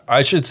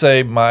 I should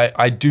say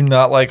I do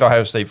not like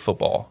Ohio State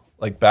football.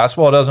 Like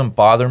basketball doesn't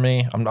bother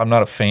me. I'm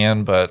not a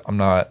fan, but I'm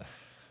not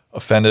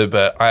offended.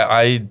 But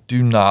I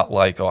do not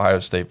like Ohio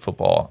State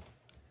football.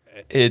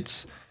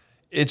 It's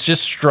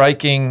just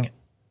striking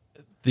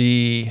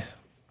the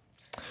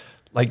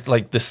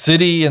like the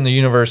city and the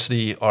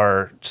university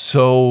are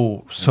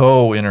so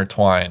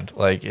intertwined.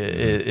 Like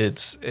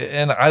it's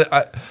and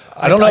I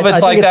don't know if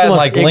it's like that in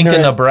like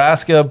Lincoln,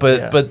 Nebraska,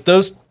 but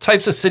those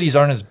types of cities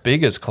aren't as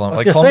big as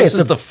Columbus. Like Columbus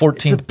is the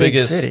 14th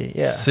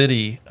biggest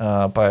city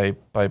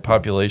by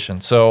population.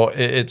 So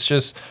it's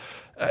just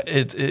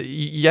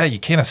you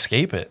can't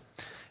escape it.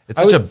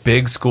 It's such a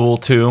big school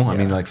too. I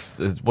mean, like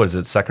what is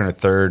it, second or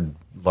third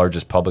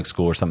largest public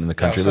school or something in the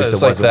country? So at least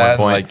it's it was like at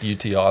one that point.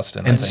 like UT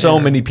Austin, And so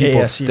many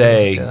people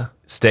ASU,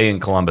 stay in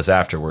Columbus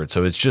afterwards.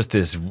 So it's just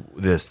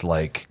this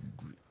like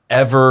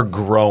ever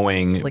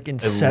growing like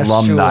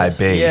alumni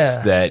base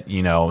that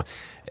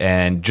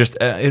and just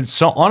it's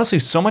so honestly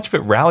so much of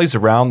it rallies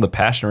around the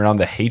passion, around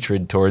the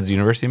hatred towards the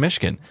University of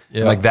Michigan.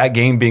 Yeah. Like that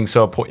game being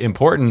so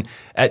important.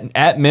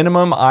 At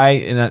minimum,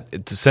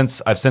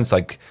 since I've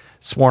like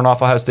sworn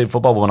off Ohio State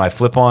football, but when I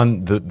flip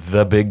on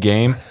the big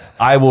game,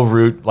 I will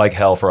root like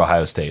hell for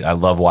Ohio State. I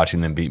love watching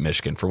them beat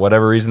Michigan. For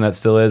whatever reason that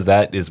still is,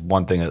 that is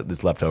one thing that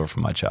is left over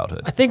from my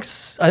childhood. I think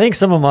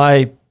some of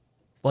my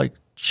like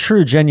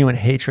true genuine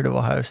hatred of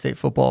Ohio State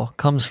football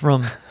comes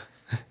from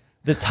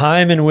the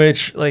time in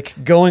which like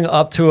going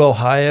up to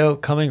Ohio,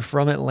 coming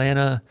from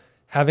Atlanta,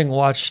 having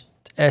watched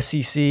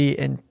SEC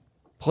and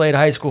played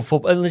high school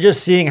football and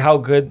just seeing how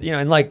good,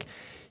 and like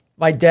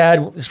my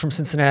dad is from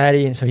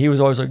Cincinnati, and so he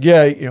was always like,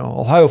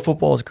 Ohio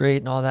football is great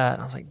and all that.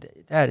 And I was like,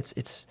 Dad,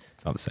 it's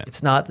not the same.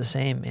 It's not the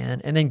same,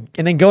 man. And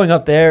then going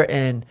up there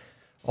and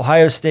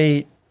Ohio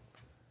State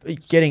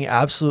getting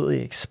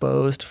absolutely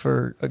exposed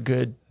for a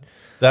good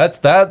that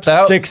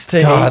 6 to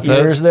 8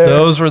 years there.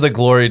 Those were the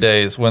glory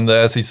days when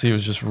the SEC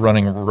was just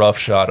running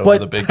roughshod over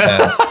the Big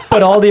Ten.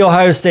 But all the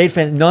Ohio State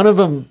fans, none of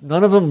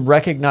them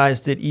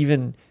recognized it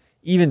even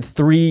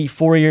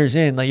 3-4 years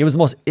in. Like it was the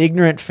most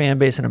ignorant fan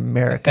base in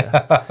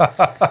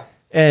America.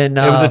 And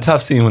it was a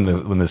tough scene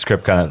when the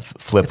script kind of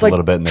flipped a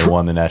little bit and they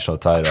won the national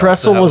title.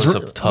 Tressel was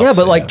tough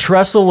scene. Like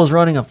Tressel was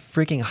running a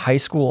freaking high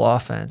school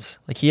offense.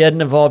 Like he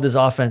hadn't evolved his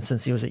offense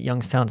since he was at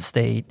Youngstown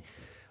State.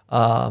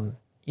 And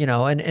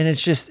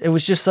it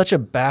was just such a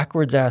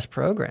backwards ass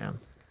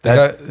program.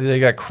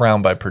 They got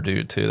crowned by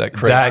Purdue too. That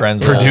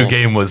Krenzel. Purdue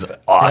game was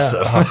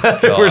awesome. Yeah.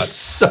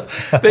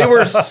 Oh, they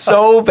were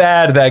so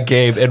bad that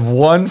game. And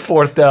one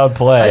fourth down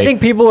play. I think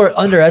people are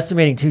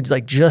underestimating too,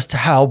 like just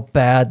how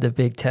bad the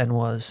Big Ten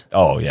was.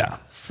 Oh yeah,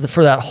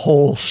 for that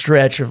whole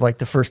stretch of like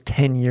the first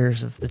 10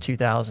 years of the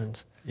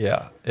 2000s.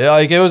 Yeah,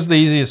 like it was the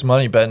easiest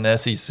money bet in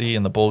SEC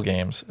in the bowl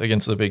games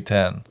against the Big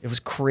Ten. It was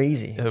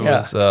crazy. It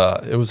was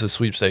a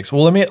sweepstakes.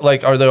 Well,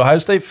 are the Ohio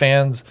State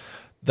fans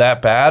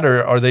that bad,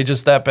 or are they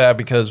just that bad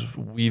because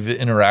we've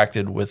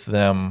interacted with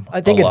them?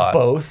 I think it's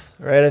both,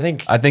 right? I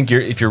think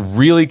if you're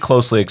really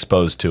closely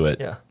exposed to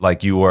it,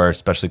 like you are,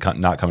 especially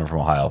not coming from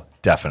Ohio,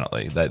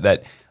 definitely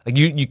that like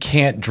you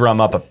can't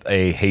drum up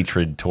a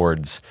hatred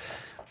towards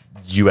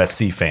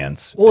USC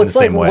fans in the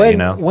same way,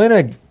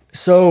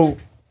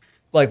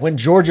 when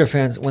Georgia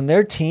fans, when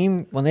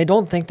they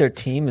don't think their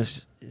team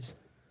is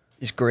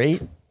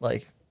great,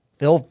 like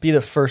they'll be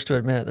the first to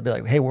admit it. They'll be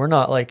like, hey, we're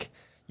not like,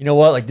 you know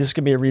what? Like this is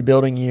gonna be a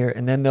rebuilding year,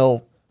 and then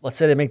let's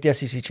say they make the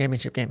SEC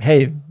championship game.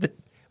 Hey,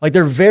 like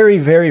they're very,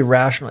 very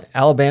rational.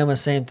 Alabama,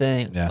 same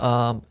thing. Yeah.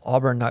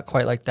 Auburn, not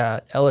quite like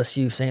that.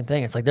 LSU, same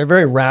thing. It's like they're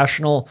very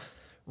rational,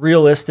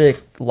 realistic,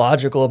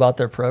 logical about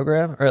their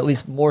program, or at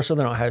least more so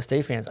than Ohio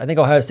State fans. I think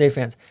Ohio State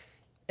fans,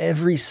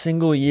 every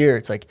single year,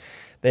 it's like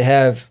they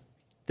have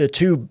the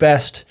two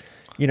best,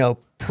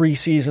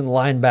 preseason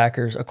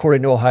linebackers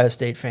according to Ohio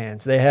State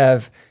fans. They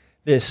have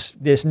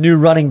this new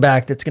running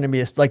back that's going to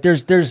be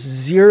there's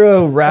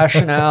zero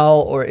rationale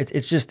or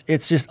it's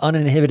just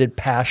uninhibited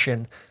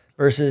passion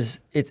versus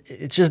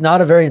it's just not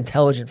a very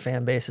intelligent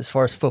fan base as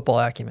far as football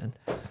acumen.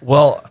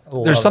 Well,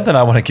 there's something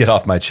I want to get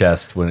off my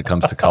chest when it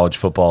comes to college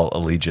football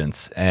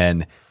allegiance,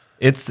 and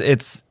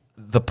it's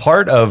the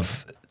part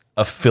of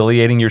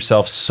affiliating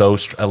yourself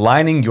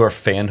aligning your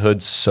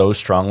fanhood so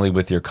strongly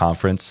with your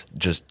conference.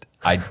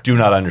 I do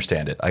not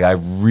understand it. Like I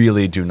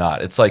really do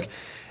not. It's like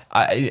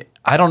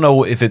I don't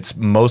know if it's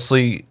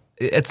mostly,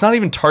 it's not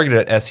even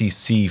targeted at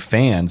SEC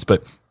fans,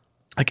 but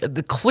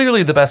like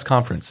clearly the best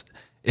conference.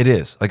 It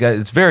is. Like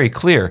it's very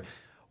clear.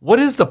 What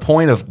is the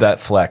point of that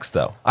flex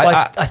though?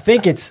 I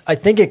think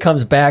it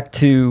comes back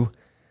to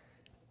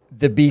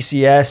the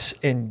BCS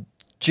and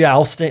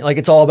jousting. Like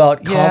it's all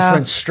about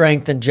conference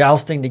strength and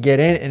jousting to get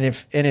in.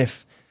 And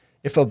if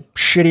if a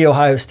shitty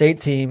Ohio State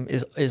team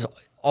is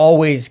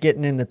always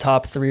getting in the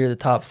top 3 or the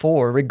top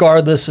 4,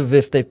 regardless of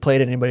if they've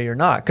played anybody or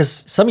not.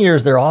 Because some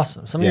years they're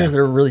awesome. Some years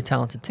they're a really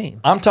talented team.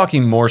 I'm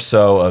talking more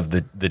so of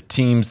the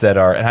teams that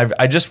are, and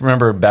I just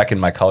remember back in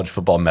my college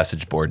football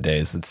message board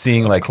days that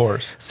seeing like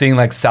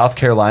South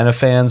Carolina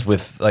fans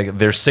with like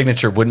their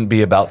signature wouldn't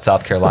be about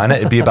South Carolina,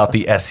 it'd be about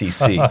the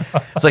SEC.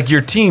 It's like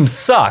your team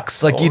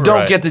sucks. Like you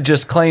don't get to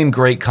just claim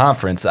great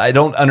conference. I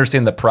don't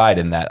understand the pride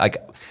in that.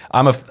 Like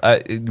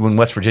when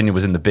West Virginia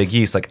was in the Big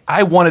East, like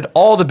I wanted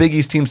all the Big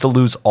East teams to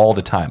lose all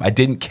the time. I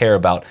didn't care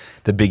about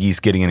the Big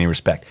East getting any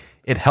respect.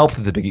 It helped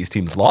that the Big East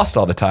teams lost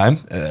all the time.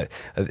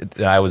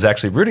 I was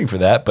actually rooting for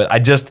that, but I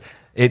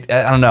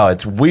don't know.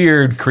 It's a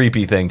weird,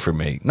 creepy thing for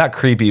me. Not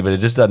creepy, but it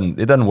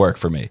doesn't work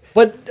for me.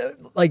 But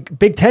like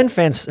Big Ten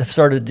fans have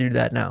started to do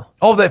that now.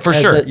 Oh, that for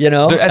sure.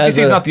 The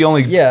SEC is not the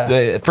only,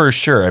 for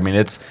sure. I mean,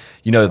 it's,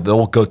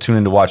 they'll go tune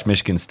in to watch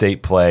Michigan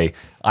State play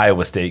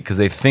Iowa State because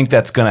they think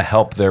that's going to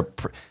help their,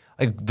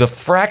 like the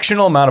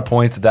fractional amount of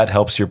points that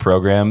helps your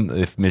program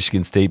if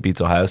Michigan State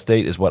beats Ohio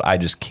State is what I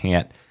just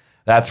can't.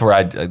 That's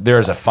where there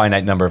is a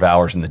finite number of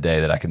hours in the day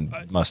that I can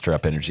muster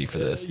up energy for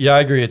this. Yeah, I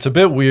agree. It's a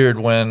bit weird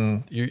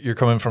when you're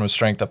coming from a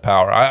strength of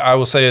power. I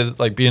will say,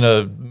 like being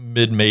a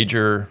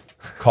mid-major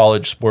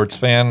college sports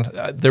fan,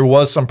 there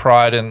was some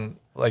pride in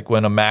like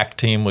when a MAC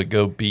team would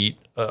go beat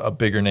a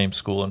bigger name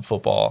school in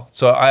football.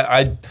 So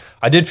I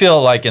did feel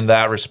like in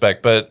that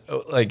respect, but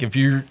like if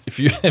you're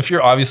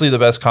obviously the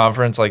best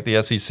conference like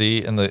the SEC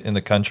in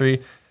the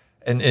country,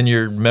 and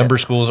your member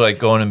schools are like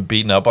going and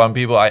beating up on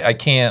people, I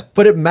can't.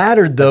 But it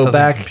mattered though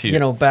back compute.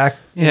 in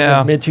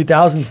the mid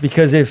 2000s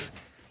because if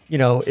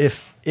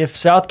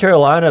South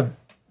Carolina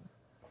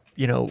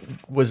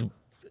was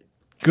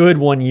good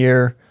one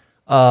year,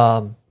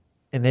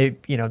 and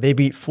they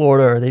beat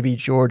Florida or they beat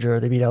Georgia or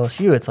they beat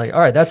LSU, it's like, all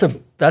right, that's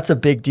a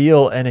big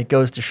deal, and it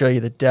goes to show you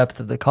the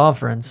depth of the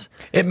conference.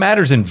 It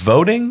matters in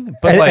voting,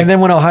 but and then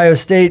when Ohio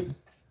State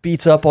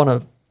beats up on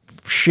a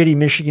shitty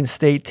Michigan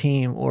State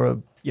team or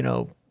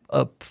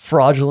a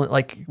fraudulent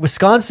like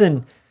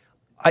Wisconsin,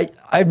 I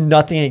have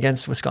nothing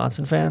against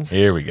Wisconsin fans.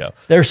 Here we go.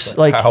 There's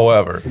like,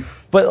 however,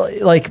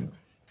 but like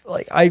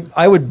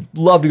I would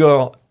love to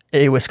go to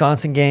a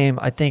Wisconsin game.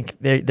 I think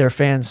their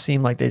fans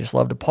seem like they just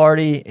love to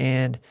party,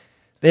 and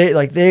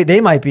they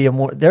might be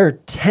they're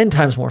 10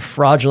 times more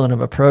fraudulent of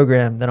a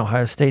program than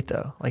Ohio State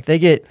though. Like they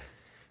get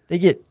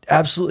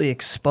absolutely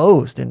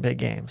exposed in big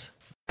games.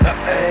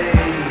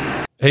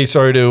 Hey,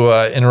 sorry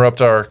to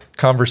interrupt our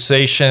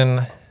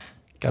conversation.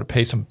 Got to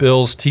pay some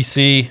bills.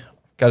 TC,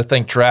 got to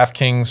thank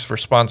DraftKings for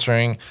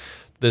sponsoring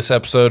this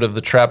episode of the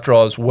Trap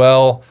Draw as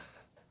well.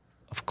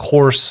 Of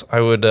course,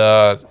 I would.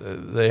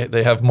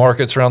 They have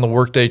markets around the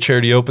Workday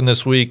Charity Open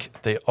this week.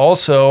 They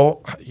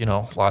also,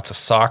 lots of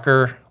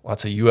soccer,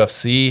 lots of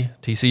UFC.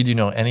 TC, do you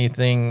know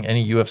anything?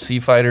 Any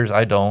UFC fighters?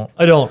 I don't.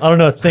 I don't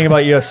know a thing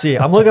about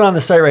UFC. I'm looking on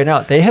the site right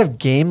now. They have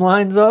game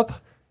lines up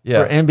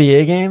for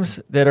NBA games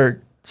that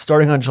are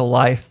starting on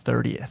July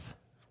 30th.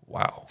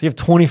 Wow. So you have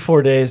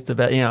 24 days to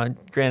bet.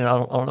 Granted, I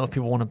don't know if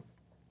people want to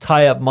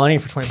tie up money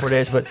for 24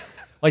 days, but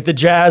like the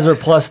Jazz are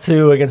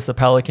 +2 against the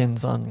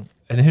Pelicans on.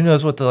 And who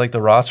knows what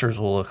the rosters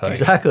will look like?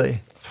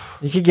 Exactly.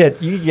 You could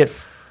get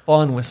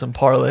fun with some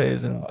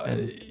parlays and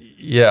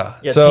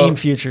so, team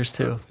futures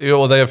too.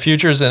 Well, they have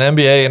futures in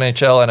NBA,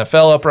 NHL,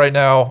 NFL up right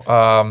now.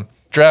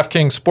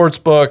 DraftKings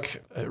Sportsbook.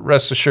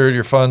 Rest assured,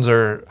 your funds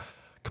are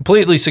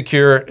completely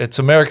secure. It's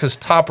America's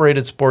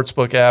top-rated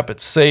sportsbook app.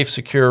 It's safe,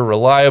 secure,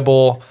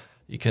 reliable.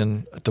 You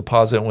can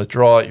deposit and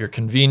withdraw at your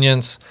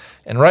convenience.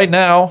 And right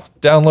now,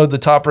 download the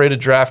top-rated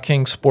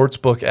DraftKings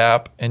Sportsbook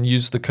app and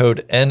use the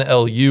code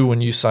NLU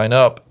when you sign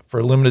up.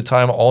 For a limited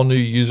time, all new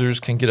users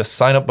can get a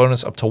sign-up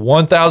bonus up to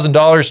 $1,000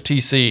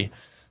 TC.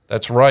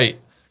 That's right.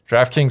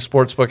 DraftKings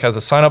Sportsbook has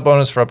a sign-up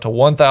bonus for up to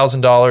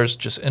 $1,000.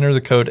 Just enter the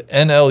code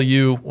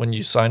NLU when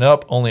you sign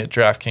up, only at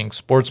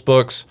DraftKings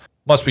Sportsbooks.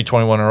 Must be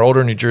 21 or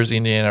older, New Jersey,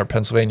 Indiana, or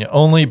Pennsylvania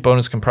only.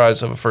 Bonus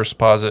comprised of a first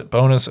deposit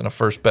bonus and a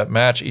first bet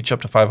match, each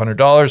up to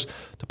 $500.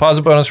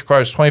 Deposit bonus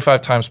requires 25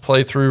 times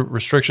playthrough.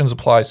 Restrictions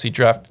apply. See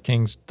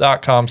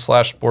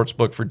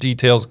DraftKings.com/sportsbook for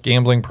details.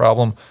 Gambling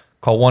problem,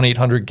 call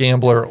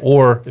 1-800-GAMBLER,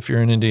 or if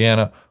you're in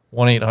Indiana,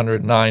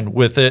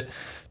 1-800-9-WITH-IT.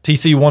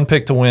 TC, one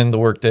pick to win the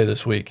workday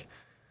this week.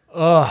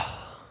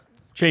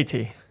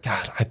 JT.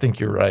 God, I think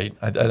you're right.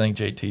 I think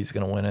JT's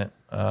going to win it.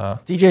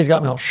 DJ's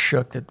got me all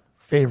shook that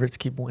favorites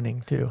keep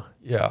winning too.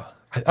 Yeah.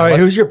 All right,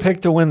 who's your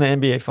pick to win the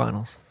NBA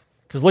Finals?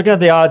 Because looking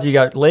at the odds, you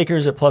got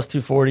Lakers at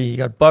 +240, you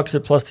got Bucks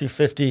at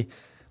 +250, a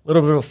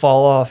little bit of a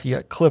fall off. You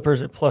got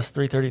Clippers at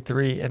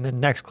 +333, and then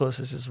next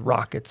closest is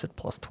Rockets at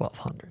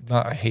 +1200.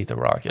 No, I hate the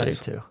Rockets. I do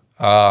too.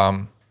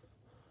 And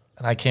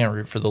I can't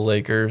root for the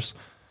Lakers.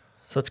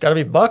 So it's got to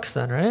be Bucks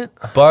then, right?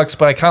 Bucks,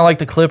 but I kind of like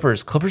the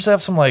Clippers. Clippers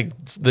have some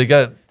they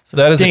got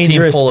that is a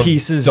team full of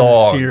pieces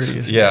dogs. In the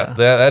series, yeah.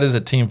 That is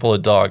a team full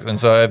of dogs. And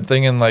so I'm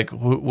thinking like,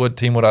 what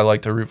team would I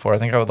like to root for? I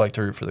think I would like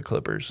to root for the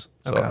Clippers.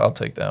 So I'll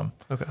take them.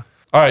 Okay.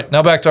 All right,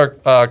 now back to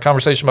our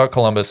conversation about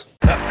Columbus.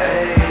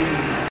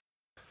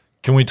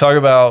 Can we talk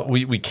about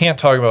we can't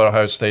talk about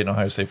Ohio State and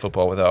Ohio State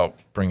football without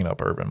bringing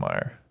up Urban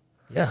Meyer.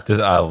 Yeah.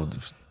 I'll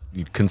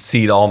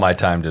concede all my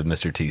time to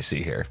Mr.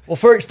 TC here. Well,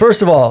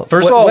 first of all,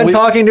 when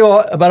talking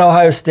about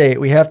Ohio State,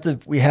 we have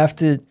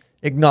to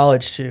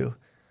acknowledge too,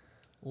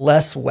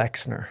 Les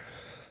Wexner.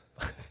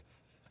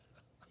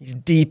 He's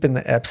deep in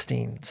the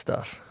Epstein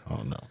stuff.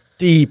 Oh no,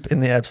 deep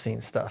in the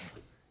Epstein stuff.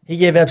 He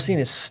gave Epstein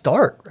his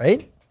start,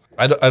 right?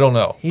 I don't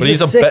know.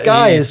 He's a sick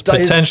guy. He's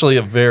potentially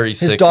a very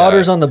sick guy. His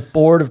daughter's on the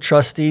board of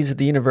trustees at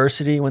the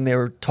university when they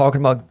were talking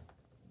about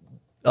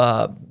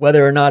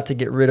whether or not to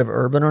get rid of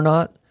Urban or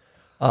not.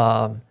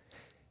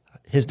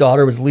 His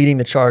daughter was leading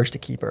the charge to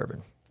keep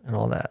Urban and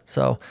all that.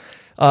 So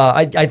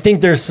I think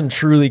there's some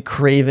truly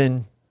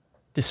craven,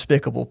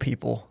 despicable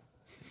people.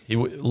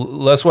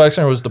 Les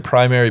Wexner was the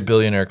primary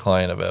billionaire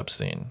client of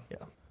Epstein.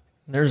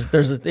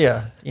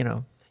 Yeah.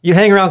 You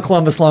hang around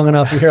Columbus long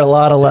enough, you hear a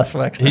lot of Les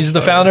Wexner. He's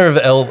the founder of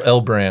L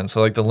Brand, so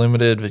like the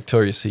Limited,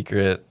 Victoria's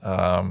Secret,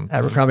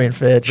 Abercrombie and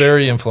Fitch.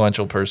 Very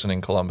influential person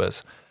in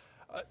Columbus.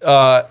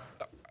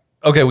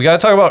 Okay, we got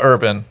to talk about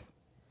Urban,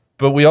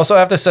 but we also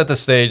have to set the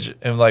stage.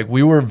 And like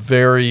we were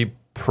very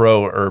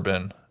pro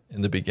Urban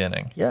in the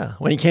beginning. Yeah,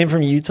 when he came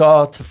from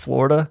Utah to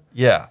Florida.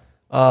 Yeah.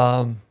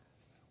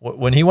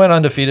 When he went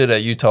undefeated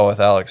at Utah with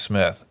Alex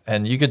Smith,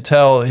 and you could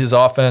tell his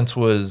offense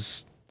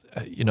was.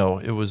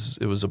 It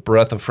was a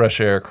breath of fresh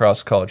air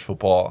across college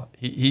football.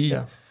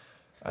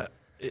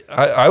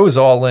 I was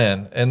all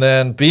in, and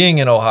then being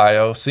in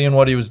Ohio, seeing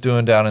what he was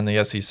doing down in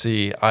the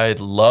SEC, I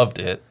loved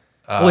it.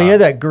 Well, he had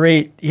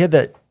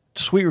that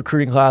sweet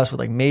recruiting class with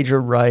like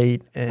Major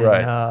Wright and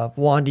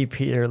Wandy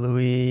Peter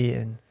Louis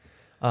and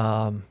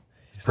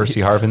Percy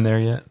Harvin there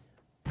yet?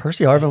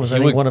 Percy Harvin was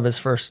one of his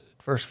first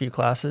few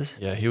classes.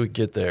 Yeah, he would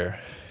get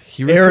there.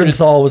 Aaron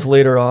Thal was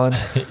later on.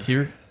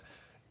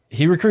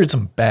 He recruited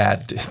some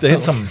bad dudes. They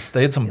had some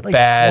like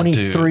bad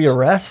 23 dudes.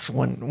 arrests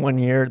one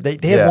year. They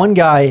had one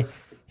guy,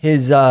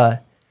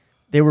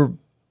 they were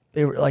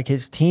like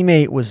his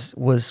teammate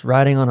was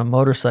riding on a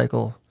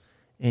motorcycle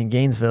in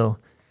Gainesville.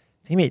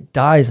 Teammate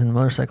dies in a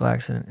motorcycle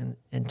accident,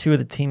 and two of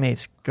the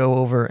teammates go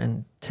over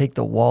and take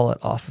the wallet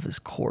off of his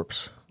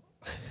corpse.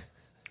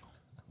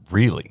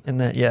 Really? And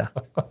then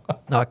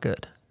not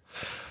good.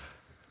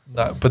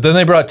 But then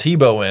they brought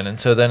Tebow in, and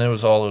so then it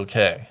was all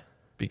okay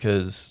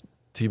because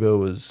Tebow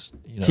was,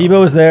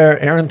 Tebow was there.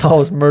 Aaron Thal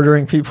was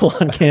murdering people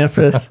on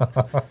campus.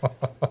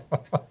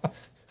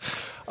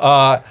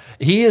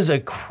 He is a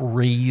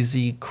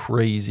crazy,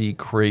 crazy,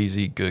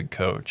 crazy good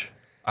coach.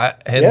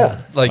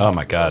 Oh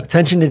my God.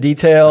 Attention to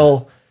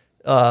detail,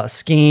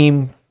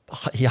 scheme.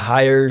 He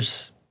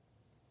hires,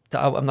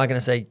 I'm not going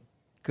to say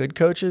good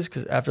coaches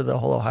because after the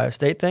whole Ohio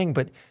State thing,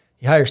 but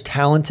he hires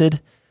talented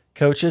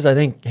coaches. I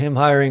think him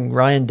hiring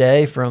Ryan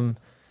Day from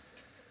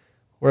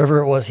wherever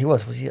it was he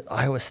at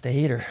Iowa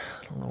State or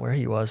I don't know where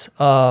he was.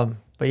 But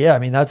yeah, I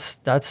mean, that's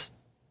that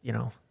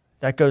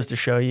goes to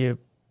show you.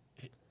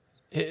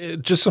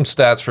 Just some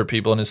stats for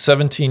people. In his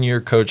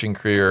 17-year coaching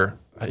career,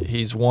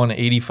 he's won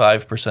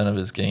 85% of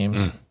his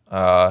games.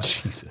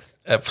 Jesus.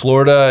 At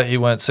Florida, he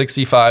went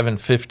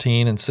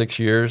 65-15 in 6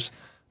 years.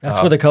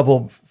 That's with a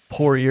couple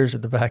poor years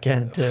at the back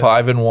end, too.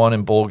 5-1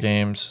 in bowl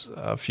games,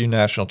 a few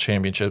national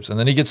championships. And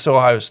then he gets to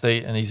Ohio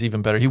State, and he's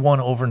even better. He won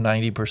over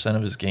 90%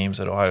 of his games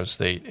at Ohio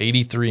State,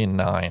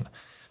 83-9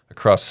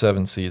 across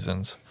 7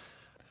 seasons.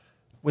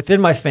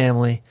 Within my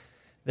family,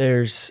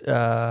 there's 2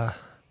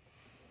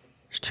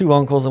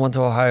 uncles that went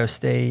to Ohio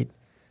State.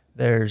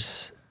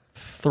 There's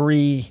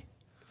 3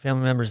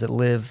 family members that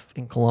live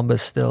in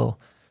Columbus still.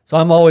 So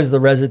I'm always the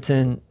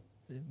resident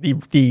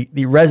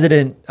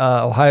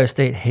Ohio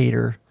State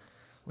hater.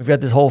 We've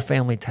got this whole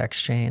family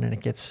text chain, and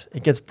it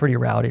gets pretty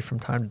rowdy from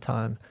time to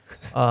time,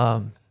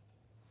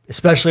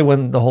 especially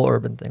when the whole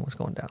Urban thing was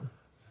going down.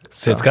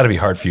 So it's got to be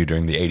hard for you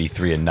during the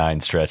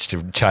 83-9 stretch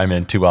to chime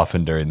in too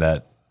often during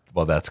that.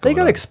 Well, that's going on.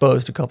 They got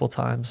exposed a couple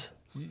times.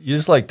 You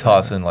just like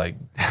tossing like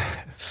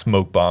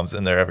smoke bombs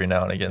in there every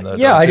now and again. Though,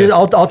 yeah,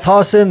 I'll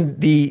toss in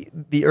the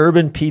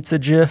Urban pizza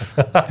gif,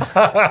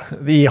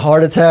 the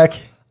heart attack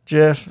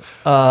gif.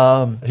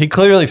 He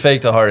clearly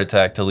faked a heart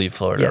attack to leave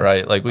Florida, Yes,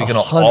 right? Like we can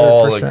 100%.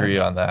 all agree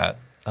on that.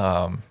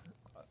 I'm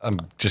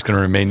just going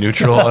to remain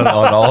neutral on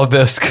all of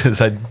this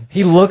because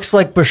He looks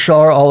like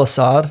Bashar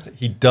al-Assad.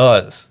 He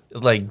does,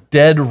 like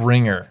dead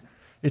ringer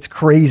It's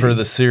crazy. for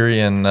the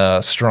Syrian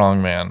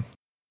strongman.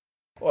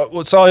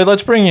 Well, Solly,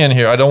 let's bring you in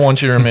here. I don't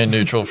want you to remain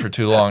neutral for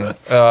too long.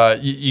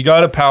 You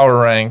got to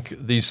power rank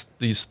these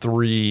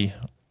 3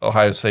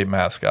 Ohio State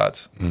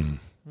mascots.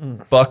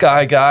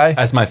 Buckeye guy,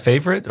 as my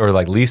favorite or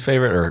like least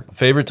favorite or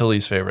favorite to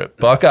least favorite.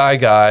 Buckeye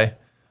guy,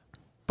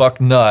 Buck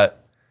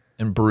Nut,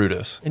 and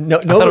Brutus. And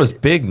I thought it was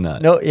Big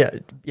Nut. No,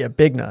 yeah,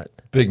 Big Nut.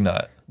 Big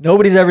Nut.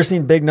 Nobody's ever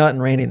seen Big Nut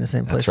and Randy in the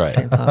same place That's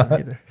at the same time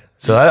either.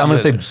 So I'm going You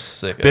guys to are sick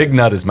say of Big it.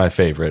 Nut is my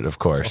favorite, of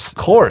course. Of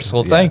course.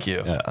 Well, thank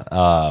you.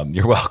 Yeah.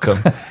 You're welcome.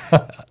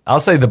 I'll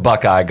say the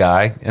Buckeye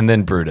guy and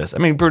then Brutus. I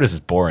mean, Brutus is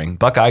boring.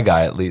 Buckeye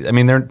guy, at least. I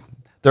mean,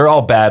 they're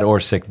all bad or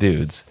sick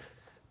dudes,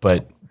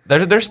 but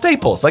they're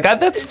staples. Like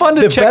that's fun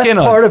to check in on.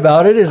 The best part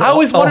about it is I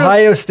always wondered-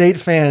 Ohio State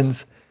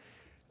fans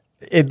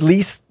at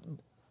least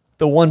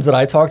the ones that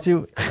I talk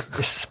to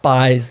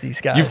despise these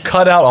guys. You've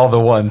cut out all the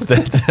ones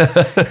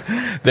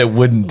that that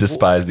wouldn't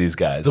despise these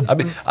guys. I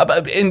mean,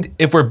 and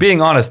if we're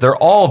being honest, they're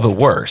all the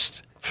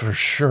worst. For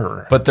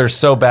sure. But they're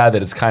so bad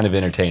that it's kind of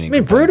entertaining. I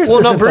mean, Brutus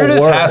Well, no, isn't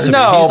Brutus the worst. has to be.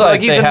 No, He's but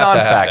like, he's they a have to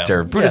have non-factor.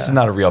 him. Brutus is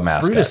not a real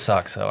mascot. Brutus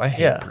sucks, though. I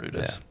hate Yeah.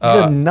 Brutus. He's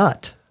a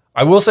nut.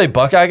 I will say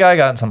Buckeye guy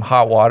got in some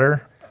hot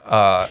water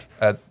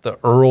at the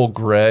Earl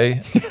Grey,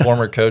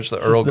 former coach, the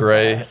Earl the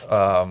Grey best.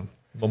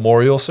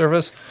 memorial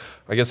service.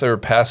 I guess they were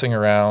passing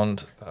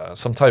around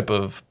some type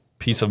of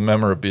piece of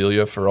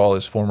memorabilia for all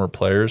his former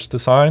players to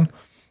sign.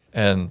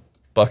 And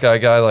Buckeye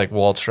guy like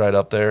waltzed right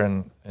up there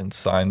and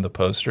signed the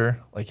poster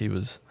like he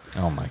was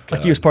Oh my god!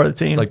 Like he was part of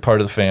the team. like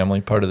part of the family,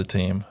 part of the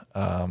team.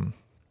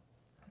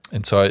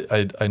 And so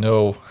I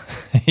know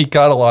he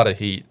got a lot of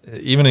heat,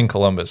 even in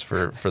Columbus,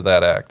 for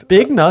that act.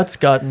 Big Nuts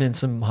gotten in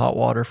some hot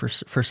water for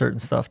certain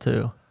stuff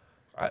too.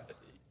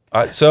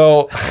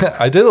 So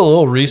I did a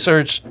little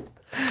research.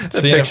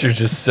 The picture's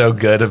just so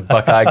good of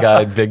Buckeye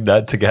guy and Big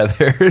Nut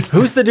together.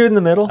 Who's the dude in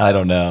the middle? I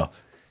don't know.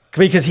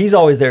 Because he's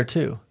always there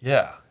too.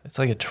 Yeah, it's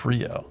like a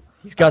trio.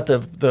 He's got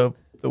the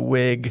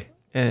wig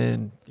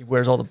and he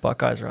wears all the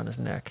Buckeyes around his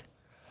neck.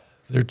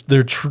 They're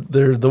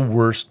the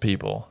worst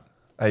people.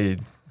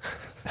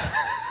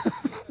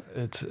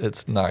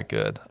 It's not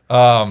good.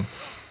 But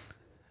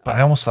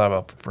I almost thought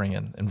about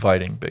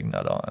inviting Big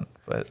Nut on,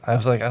 but I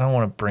was like, I don't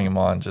want to bring him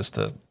on just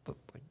to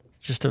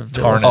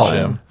tarnish Oh,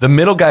 him. the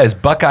middle guy is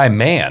Buckeye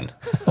Man.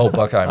 Oh,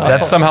 Buckeye Man.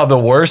 That's somehow the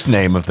worst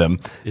name of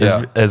them.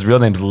 Yeah. His real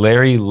name's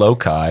Larry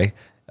Lokai.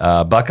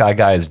 Buckeye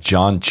guy is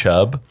John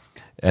Chubb,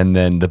 and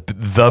then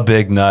the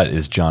Big Nut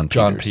is John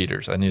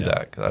Peters. I knew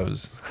that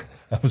 'cause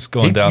I was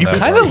going down you that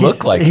kinda road.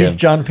 look like he's him.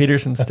 John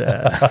Peterson's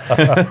dad.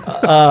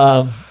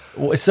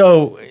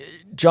 So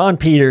John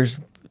Peters,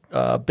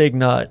 Big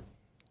Nut,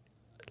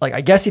 like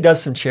I guess he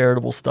does some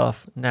charitable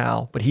stuff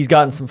now, but he's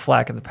gotten some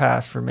flack in the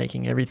past for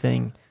making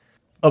everything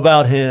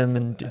about him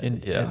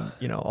and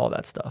you know all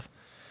that stuff.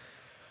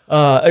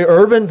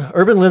 Urban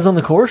lives on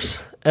the course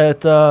at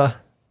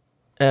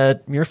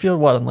Muirfield.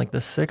 What, on like the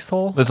 6th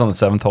hole? Lives on the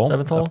 7th hole.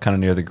 7th hole? Kind of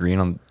near the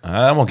green.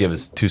 I won't give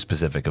too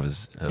specific of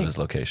his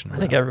location. I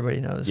think everybody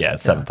knows. Yeah,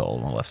 it's 7th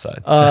hole on the left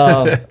side.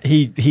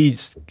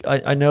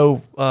 I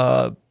know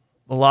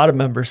a lot of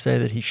members say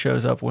that he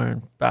shows up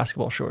wearing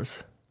basketball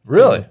shorts.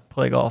 Really? To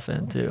play golf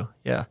in too.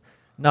 Yeah.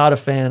 Not a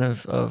fan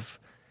of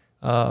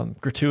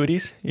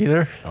gratuities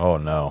either. Oh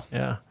no.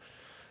 Yeah.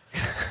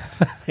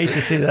 Hate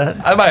to see that.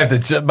 I might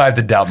have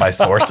to doubt my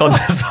source on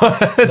this one.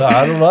 No,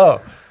 I don't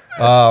know.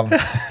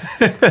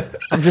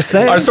 I'm just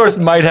saying. Our source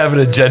might have an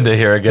agenda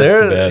here against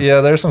the bed. Yeah,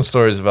 there's some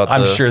stories about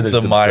I'm sure there's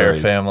the some Meyer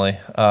stories. family.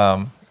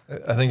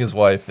 I think his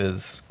wife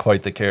is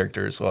quite the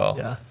character as well.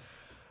 Yeah.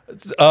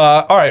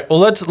 All right. Well,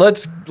 let's. Do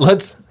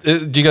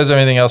you guys have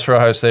anything else for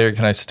Ohio State, or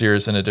can I steer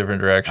us in a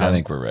different direction? I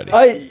think we're ready.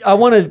 I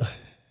want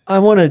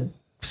to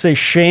say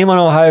shame on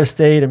Ohio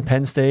State and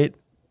Penn State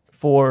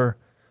for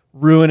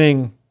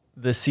ruining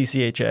the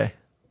CCHA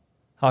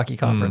hockey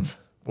conference.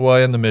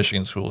 Well, and the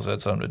Michigan schools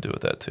had something to do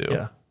with that too.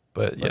 Yeah.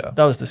 But yeah,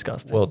 That was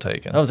disgusting. well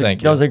taken. That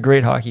was a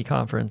great hockey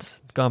conference.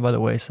 It's gone by the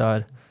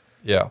wayside.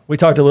 Yeah. We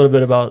talked a little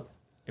bit about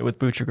it with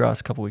Butchergrass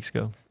a couple weeks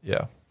ago.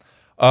 Yeah.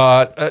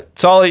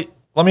 Solly,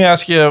 let me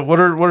ask you, what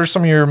are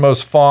some of your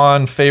most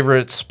fond,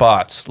 favorite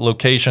spots,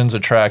 locations,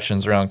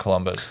 attractions around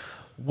Columbus?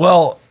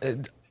 Well,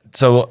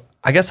 so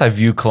I guess I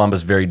view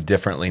Columbus very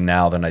differently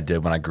now than I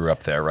did when I grew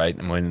up there, right?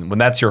 And when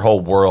that's your whole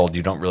world,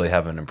 you don't really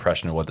have an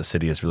impression of what the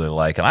city is really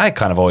like. And I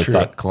kind of always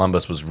thought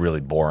Columbus was really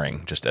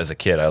boring. Just as a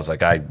kid, I was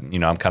like, I'm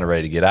kind of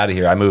ready to get out of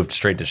here. I moved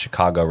straight to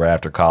Chicago right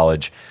after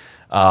college.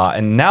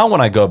 And now when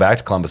I go back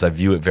to Columbus, I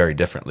view it very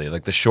differently.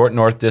 Like the Short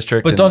North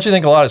District. But don't you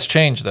think a lot has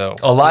changed, though?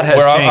 A lot has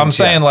Where changed, I'm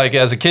saying, yeah. like,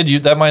 as a kid,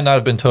 that might not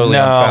have been totally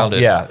unfounded.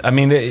 Yeah. I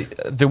mean,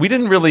 we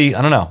didn't really,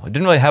 I don't know, it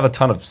didn't really have a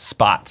ton of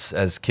spots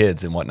as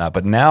kids and whatnot.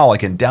 But now,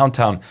 like in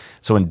downtown,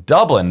 so in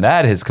Dublin,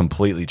 that has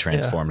completely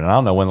transformed. And I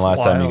don't know when the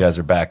last time you wild. guys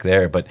were back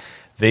there, but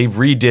they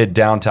redid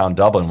downtown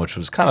Dublin, which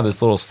was kind of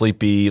this little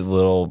sleepy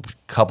little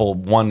couple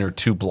 1 or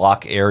 2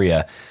 block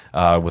area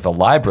with a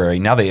library.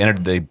 Now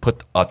they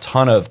put a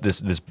ton of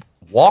this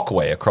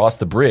walkway across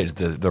the bridge,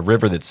 the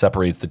river that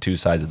separates the two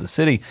sides of the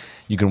city.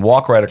 You can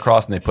walk right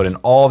across, and they put in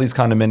all these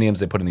condominiums.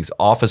 They put in these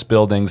office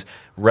buildings,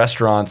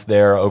 restaurants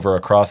there over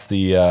across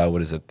the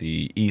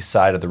the east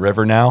side of the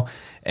river now.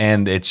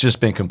 And it's just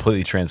been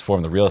completely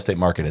transformed. The real estate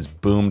market has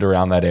boomed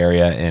around that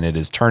area, and it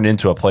has turned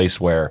into a place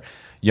where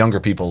younger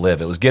people live.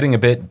 It was getting a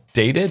bit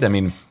dated. I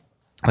mean,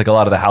 like a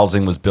lot of the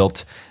housing was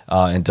built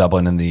in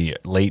Dublin in the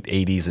late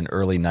 80s and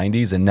early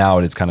 90s, and now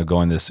it's kind of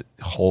going this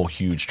whole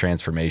huge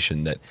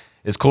transformation that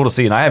is cool to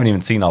see. And I haven't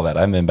even seen all that.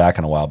 I haven't been back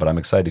in a while, but I'm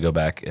excited to go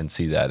back and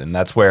see that. And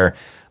that's where,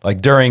 like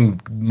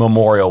during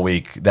Memorial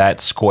Week, that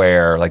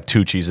square, like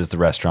Tucci's is the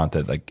restaurant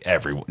that like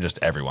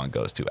everyone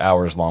goes to.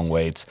 Hours long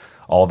waits.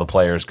 All the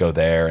players go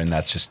there, and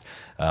that's just,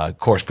 of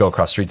course, go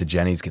across the street to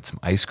Jenny's, get some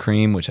ice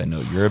cream, which I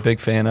know you're a big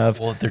fan of.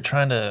 Well, they're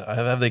trying to,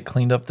 have they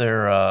cleaned up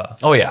their,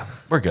 Oh yeah,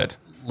 we're good.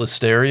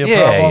 listeria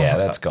Yeah, problem. yeah,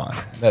 that's gone.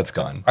 That's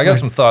gone. I got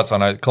some thoughts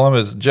on it.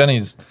 Columbus,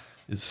 Jenny's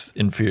is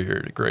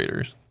inferior to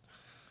Graders.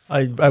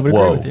 I would agree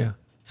Whoa. with you.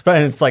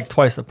 And it's like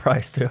twice the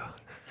price too.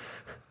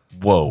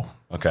 Whoa.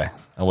 Okay.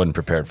 I wasn't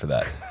prepared for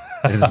that.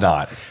 It is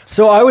not.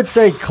 So I would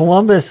say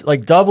Columbus,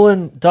 like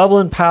Dublin,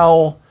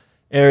 Powell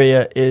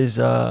area is.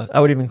 I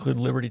would even include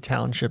Liberty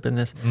Township in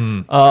this.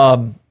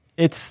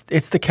 It's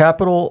the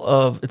capital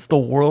of. It's the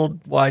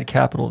worldwide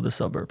capital of the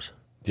suburbs.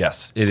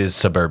 Yes, it is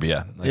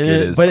suburbia. Like It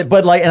is,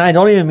 but like, and I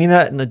don't even mean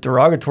that in a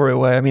derogatory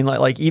way. I mean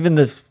like even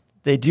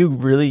they do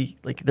really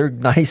like they're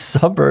nice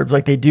suburbs.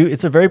 Like they do.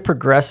 It's a very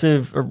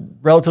progressive or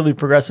relatively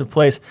progressive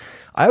place.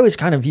 I always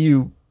kind of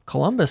view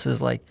Columbus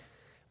as like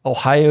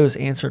Ohio's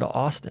answer to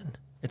Austin.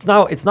 It's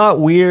not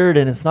weird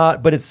and it's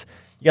not, but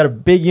you got a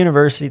big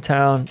university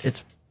town.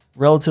 It's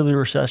relatively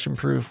recession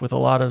proof with a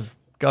lot of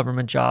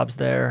government jobs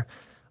there.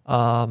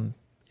 And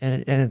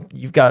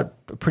you've got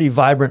a pretty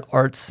vibrant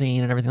art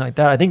scene and everything like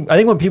that. I think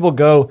when people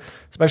go,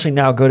 especially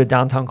now, go to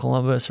downtown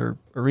Columbus or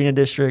Arena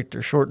District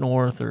or Short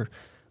North or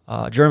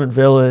German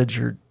Village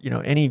or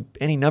any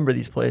number of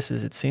these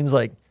places, it seems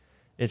like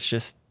it's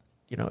just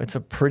it's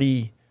a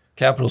pretty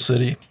Capital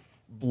city.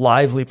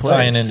 lively place.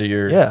 Tying into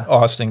your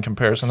Austin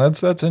comparison,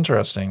 that's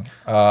interesting.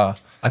 I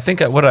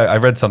think I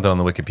read something on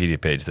the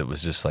Wikipedia page that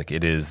was just like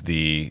it is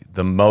the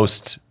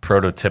most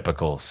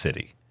prototypical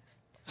city,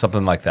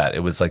 something like that. It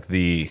was like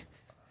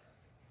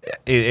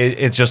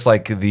it's just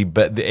like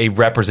a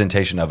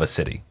representation of a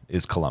city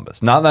is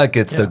Columbus. Not like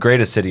it's the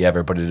greatest city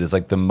ever, but it is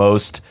like the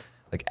most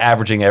like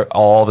averaging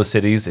all the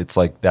cities. It's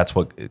like that's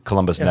what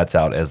Columbus nets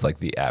out as like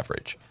the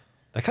average.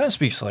 That kind of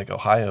speaks to like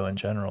Ohio in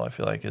general. I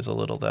feel like is a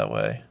little that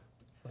way.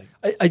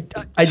 I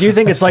do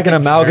think it's like an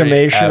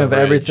amalgamation of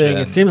everything. and-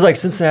 It seems like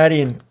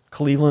Cincinnati and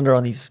Cleveland are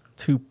on these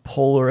two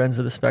polar ends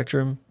of the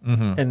spectrum,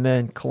 and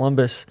then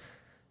Columbus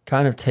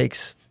kind of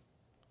takes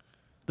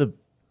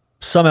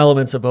some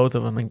elements of both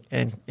of them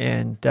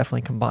and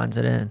definitely combines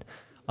it in.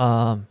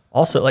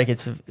 Also, like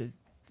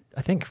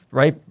I think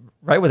right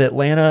with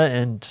Atlanta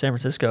and San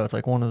Francisco, it's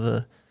like one of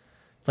the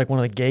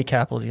gay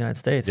capitals of the United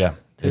States. Yeah,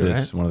 too, it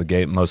is right? one of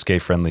the most gay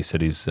friendly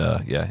cities.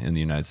 In the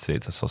United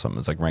States, I saw something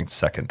that's like ranked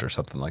second or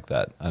something like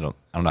that. I don't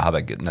know how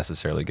that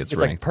necessarily gets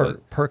It's ranked.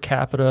 like per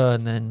capita,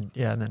 and then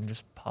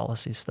just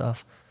policy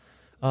stuff.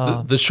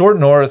 The short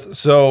north.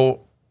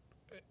 So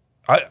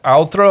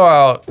I'll throw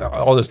out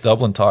all this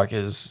Dublin talk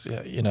is,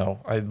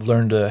 I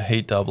learned to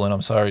hate Dublin.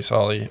 I'm sorry,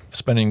 Solly.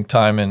 Spending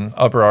time in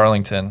Upper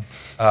Arlington.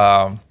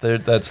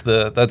 That's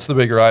the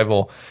big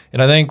rival.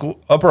 And I think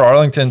Upper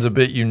Arlington's a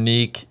bit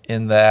unique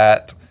in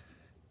that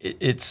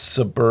it's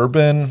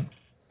suburban,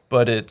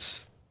 but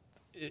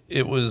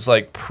it was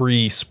like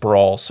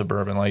pre-sprawl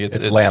suburban. Like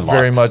it's landlocked.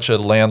 very much a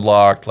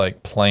landlocked,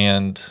 like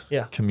planned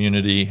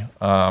community.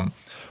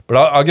 But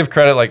I'll give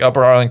credit, like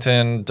Upper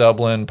Arlington,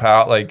 Dublin,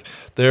 Powell, like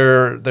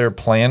their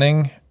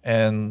planning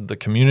and the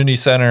community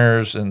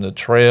centers and the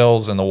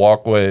trails and the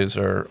walkways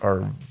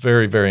are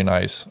very, very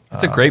nice.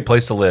 It's a great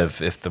place to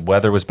live. If the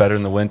weather was better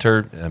in the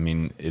winter, I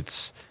mean,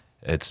 it's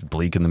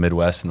bleak in the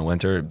Midwest in the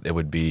winter. It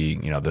would be,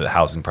 the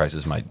housing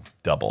prices might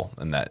double.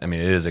 And that, I mean,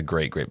 it is a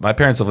great. My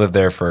parents have lived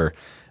there for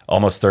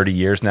almost 30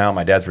 years now.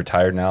 My dad's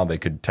retired now. They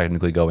could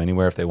technically go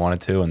anywhere if they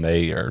wanted to, and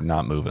they are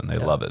not moving. They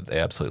love it. They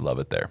absolutely love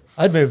it there.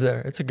 I'd move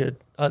there. It's a good.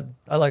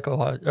 I like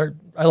Ohio. Or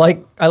I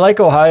like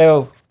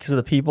Ohio because of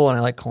the people, and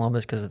I like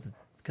Columbus because of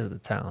the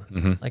town.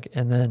 Mm-hmm. Like,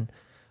 and then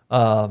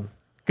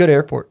good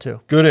airport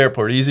too. Good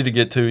airport, easy to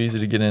get to, easy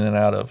to get in and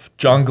out of.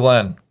 John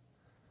Glenn.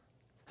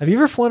 Have you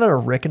ever flown out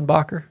of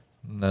Rickenbacker?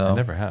 No. I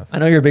never have. I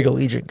know you're a big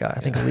Allegiant guy. I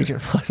think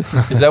Allegiant flies.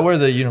 Is that where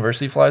the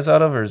university flies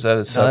out of, or is that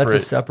a separate? No,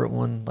 that's a separate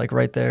one. Like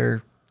right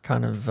there,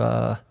 kind of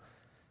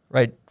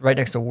right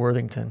next to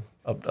Worthington.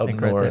 up I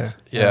think right north.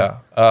 there.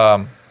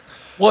 Yeah.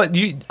 Well,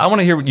 I want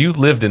to hear what you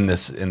lived in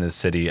this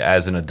city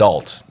as an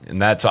adult, and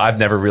that's I've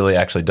never really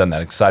actually done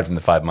that aside from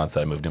the 5 months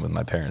that I moved in with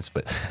my parents.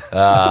 But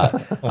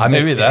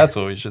Maybe that's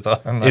what we should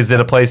talk about. Is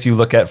it a place you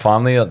look at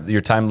fondly?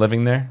 Your time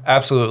living there?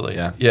 Absolutely.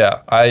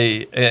 Yeah.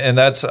 I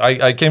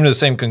came to the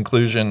same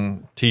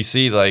conclusion.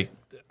 TC, like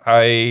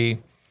I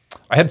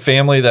had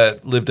family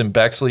that lived in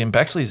Bexley, and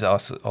Bexley is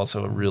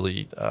also a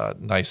really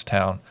nice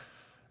town.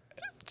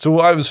 So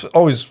I was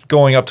always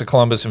going up to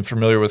Columbus and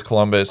familiar with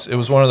Columbus. It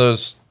was one of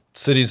those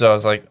cities I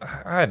was like,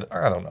 I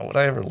don't know, would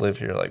I ever live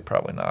here? Like,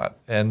 probably not.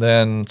 And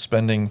then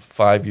spending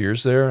 5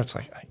 years there, it's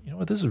like, you know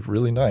what, this is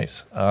really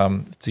nice.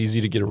 It's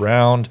easy to get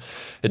around.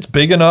 It's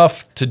big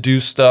enough to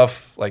do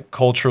stuff like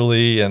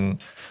culturally, and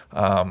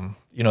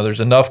there's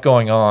enough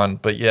going on,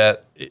 but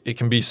yet it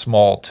can be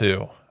small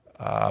too.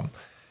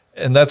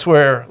 And that's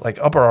where like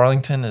Upper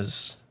Arlington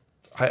is.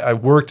 I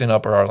worked in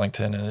Upper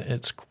Arlington, and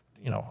it's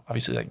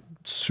obviously like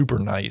super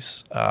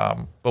nice.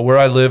 But where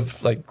I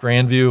live, like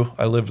Grandview,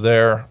 I live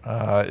there,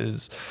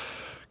 is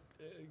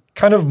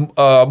kind of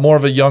more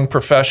of a young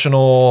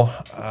professional,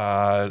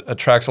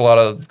 attracts a lot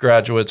of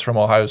graduates from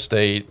Ohio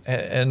State.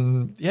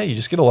 And you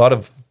just get a lot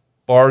of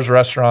bars,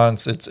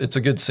 restaurants. It's a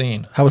good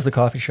scene. How was the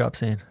coffee shop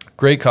scene?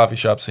 Great coffee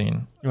shop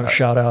scene. You want to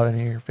shout out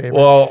any of your favorites?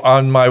 Well,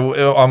 on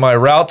my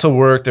route to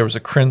work, there was a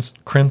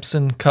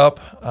Crimson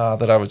Cup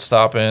that I would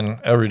stop in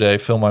every day,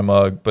 fill my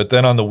mug. But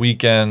then on the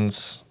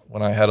weekends,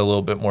 when I had a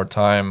little bit more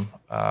time,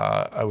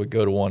 I would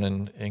go to one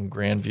in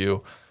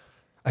Grandview.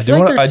 I do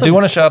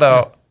want to shout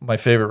out my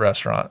favorite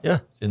restaurant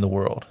in the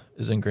world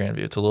is in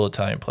Grandview. It's a little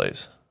Italian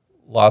place,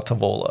 La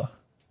Tavola.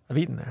 I've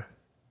eaten there.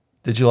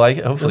 Did you like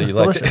it? Hopefully you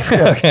liked it.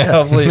 Yeah. Okay,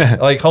 hopefully,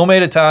 like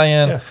homemade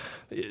Italian,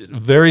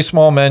 very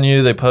small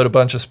menu. They put a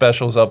bunch of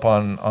specials up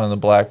on the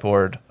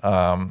blackboard.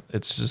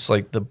 It's just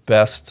like the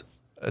best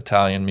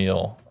Italian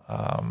meal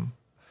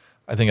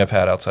I think I've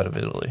had outside of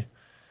Italy.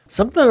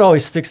 Something that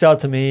always sticks out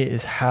to me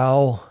is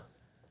how,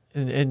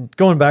 and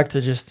going back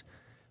to just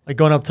like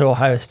going up to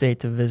Ohio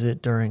State to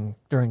visit during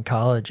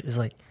college is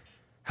like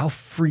how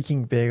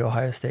freaking big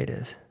Ohio State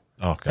is.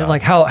 Oh, God. And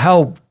like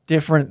how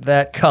different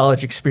that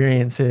college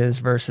experience is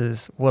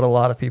versus what a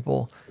lot of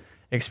people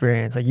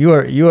experience. Like you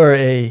are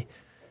a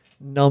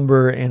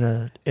number in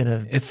a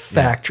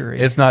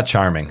factory. It's not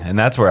charming, and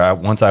that's where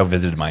once I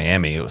visited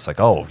Miami, it was like,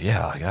 oh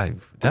yeah, I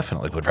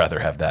definitely would rather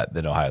have that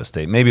than Ohio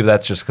State. Maybe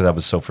that's just because I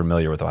was so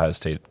familiar with Ohio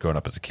State growing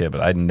up as a kid,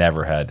 but I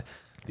never had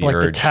the like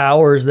urge. the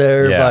towers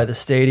there by the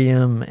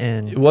stadium,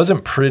 and It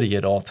wasn't pretty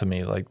at all to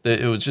me. Like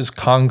it was just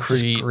concrete,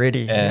 Just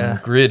gritty,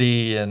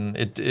 gritty, and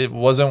it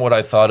wasn't what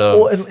I thought of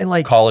Well, and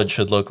like college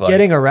should look like.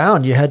 getting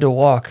around, you had to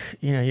walk.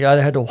 You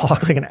either had to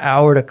walk like an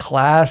hour to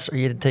class, or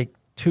you had to take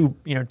two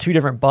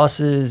different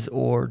buses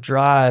or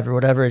drive or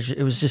whatever.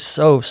 It was just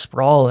so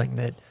sprawling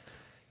that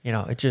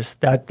it just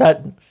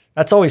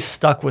that's always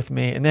stuck with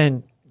me. And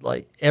then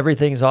like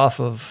everything's off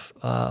of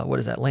what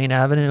is that, Lane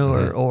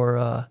Avenue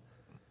or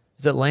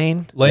is it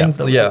Lane? Lane's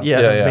the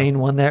yeah. main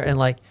one there, and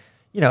like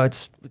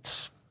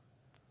it's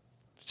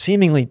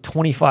seemingly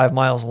 25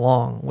 miles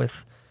long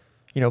with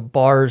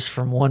bars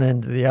from one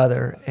end to the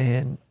other,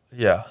 and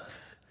Yeah.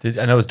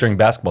 I know it was during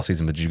basketball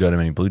season, but did you go to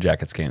many Blue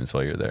Jackets games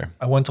while you were there?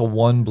 I went to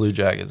one Blue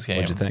Jackets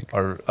game. What'd you think?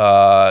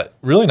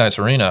 Really nice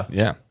arena.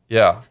 Yeah.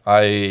 Yeah.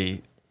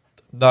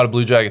 Not a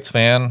Blue Jackets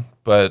fan,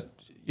 but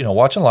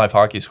watching live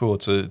hockey is cool.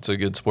 It's a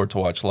good sport to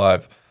watch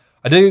live.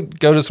 I did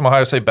go to some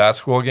Ohio State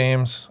basketball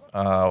games.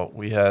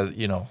 We had,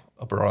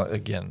 abroad,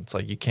 again, it's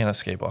like you can't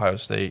escape Ohio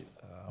State.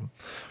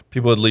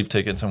 People would leave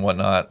tickets and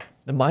whatnot.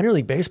 the minor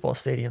league baseball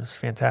stadium's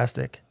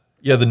fantastic.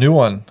 Yeah, the new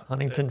one.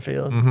 Huntington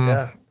Field. Mm-hmm.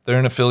 Yeah. They're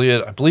an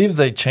affiliate. I believe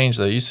they changed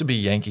that. It used to be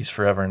Yankees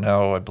forever.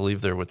 Now I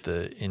believe they're with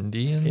the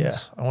Indians, Yeah.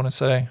 I want to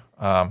say.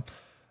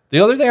 The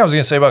other thing I was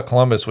going to say about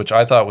Columbus, which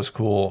I thought was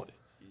cool,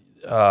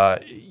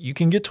 you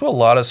can get to a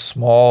lot of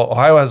small –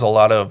 Ohio has a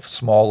lot of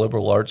small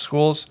liberal arts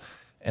schools,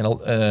 and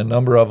a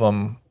number of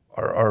them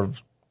are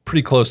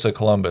pretty close to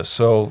Columbus.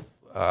 So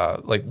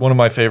like one of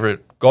my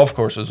favorite golf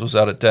courses was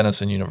out at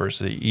Denison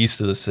University, east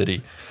of the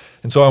city.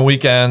 And so on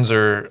weekends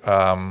or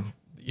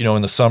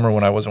in the summer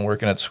when I wasn't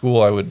working at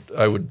school, I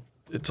would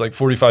it's like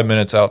 45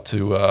 minutes out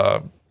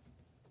to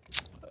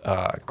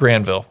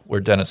Granville,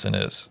 where Denison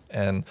is,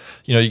 and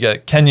you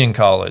got Kenyon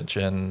College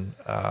and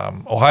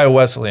Ohio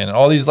Wesleyan, and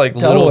all these like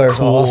Delaware's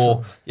little cool,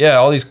 awesome.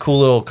 all these cool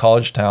little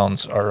college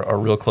towns are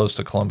real close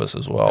to Columbus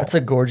as well. That's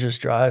a gorgeous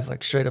drive,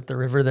 like straight up the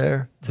river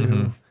there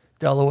to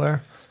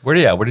Delaware. Where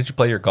did you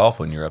play your golf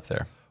when you were up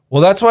there?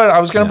 Well, that's what I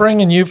was going to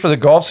bring in you for the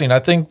golf scene. I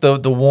think the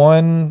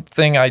one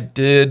thing I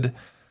did,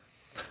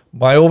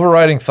 my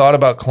overriding thought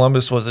about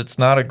Columbus was it's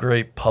not a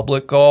great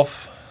public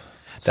golf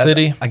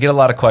city. I get a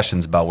lot of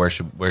questions about where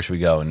should we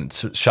go, and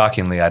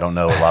shockingly, I don't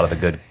know a lot of the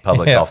good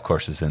public golf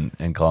courses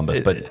in Columbus,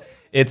 but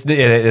it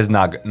is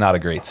not a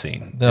great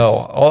scene. No,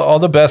 all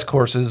the best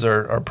courses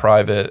are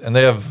private, and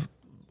they have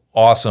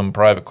awesome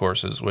private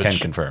courses, which Can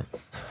confirm.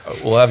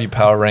 we'll have you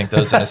power rank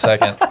those in a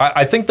second.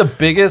 I think the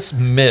biggest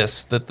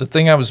miss, the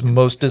thing I was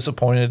most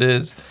disappointed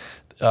is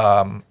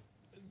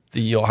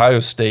the Ohio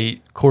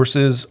State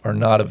courses are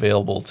not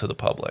available to the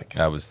public.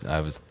 I was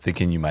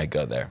thinking you might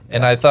go there.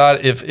 And I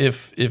thought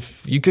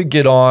if you could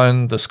get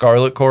on the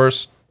Scarlet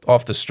course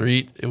off the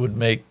street, it would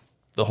make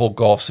the whole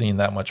golf scene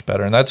that much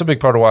better. And that's a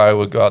big part of why I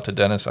would go out to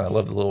Denison. I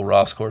love the little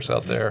Ross course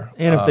out there.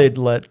 And if they'd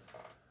let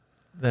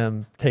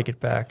them take it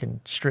back and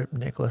strip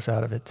Nicholas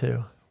out of it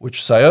too.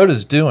 Which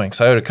Scioto's doing,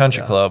 Scioto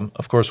Country Club.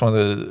 Of course, one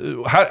of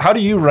the... How do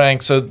you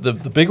rank? So the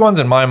big ones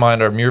in my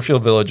mind are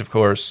Muirfield Village, of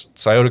course,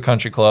 Scioto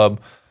Country Club,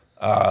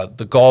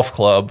 the golf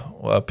club,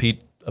 a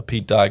Pete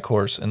Dye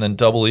course, and then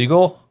Double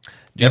Eagle.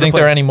 Do you think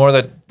there are any more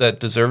that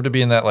deserve to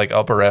be in that like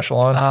upper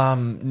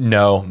echelon?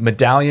 No.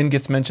 Medallion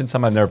gets mentioned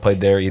some. I've never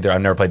played there either.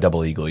 I've never played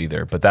Double Eagle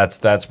either, but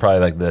that's probably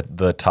like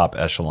the top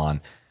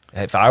echelon.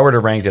 If I were to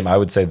rank them, I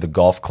would say the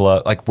golf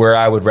club, like where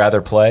I would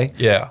rather play.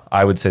 Yeah.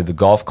 I would say the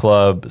golf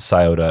club,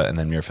 Scioto, and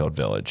then Muirfield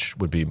Village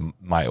would be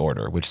my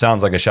order, which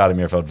sounds like a shot at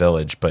Muirfield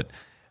Village, but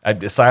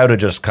Scioto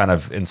just kind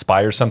of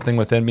inspires something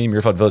within me.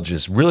 Muirfield Village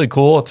is really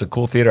cool. It's a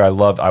cool theater. I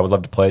would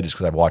love to play just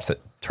because I've watched that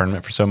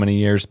tournament for so many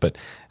years, but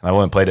I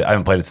haven't played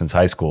it since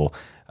high school.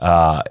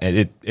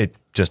 And it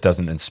just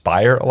doesn't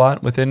inspire a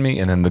lot within me.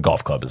 And then the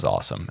golf club is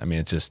awesome. I mean,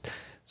 it's just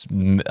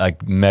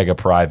like mega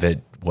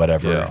private,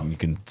 whatever. Yeah. You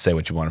can say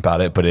what you want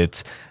about it, but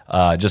it's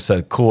just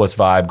a coolest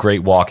vibe,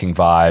 great walking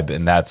vibe,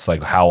 and that's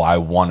like how I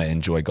want to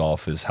enjoy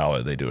golf is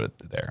how they do it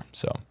there.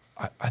 So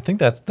I think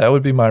that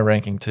would be my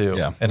ranking too.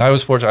 Yeah. And I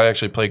was fortunate. I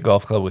actually played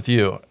golf club with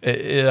you.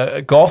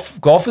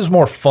 Golf is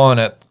more fun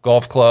at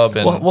golf club,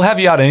 and we'll have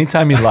you out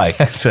anytime you like.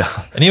 So.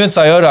 and even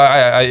Scioto,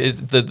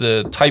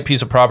 the tight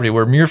piece of property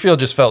where Muirfield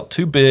just felt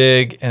too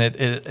big, and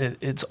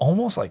it's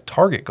almost like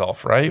target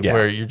golf, right? Yeah.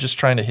 Where you're just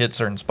trying to hit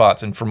certain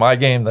spots. And for my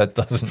game, that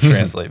doesn't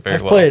translate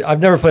very well. I've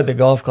never played the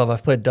golf club.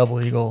 I've played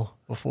Double Eagle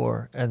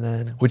before, and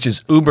then Which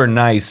is uber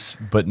nice,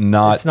 but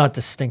not it's not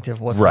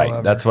distinctive whatsoever.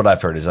 right. That's what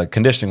I've heard. Is like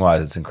conditioning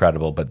wise, it's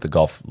incredible, but the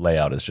golf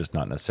layout is just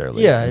not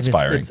necessarily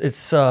inspiring.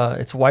 It's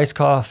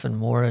Weisskopf and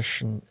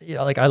Moorish, and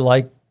like I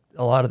like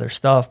a lot of their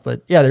stuff,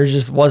 but yeah, there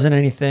just wasn't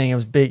anything. It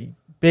was big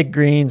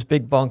greens,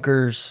 big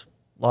bunkers,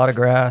 a lot of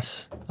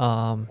grass.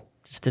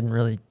 Just didn't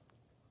really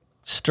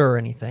stir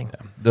anything.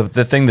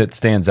 The thing that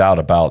stands out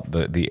about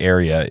the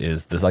area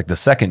is the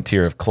second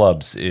tier of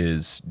clubs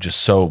is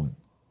just so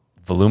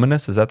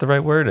voluminous. Is that the right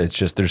word? It's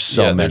just there's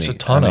so many. There's a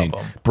ton of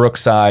them.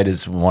 Brookside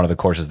is one of the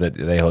courses that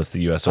they host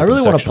the U.S. I Open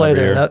really want to section play over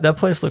there. here. That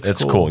place looks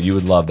It's cool. You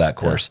would love that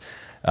course.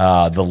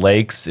 The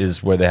Lakes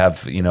is where they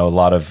have a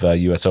lot of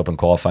U.S. Open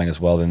qualifying as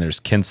well. Then there's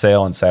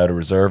Kinsale and Scioto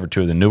Reserve are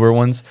two of the newer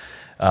ones.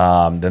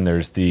 Then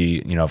there's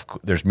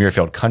there's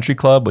Muirfield Country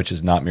Club, which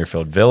is not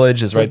Muirfield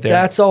Village, is right there.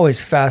 That's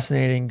always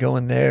fascinating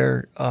going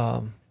there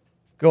and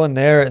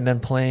then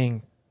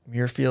playing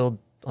Muirfield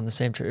on the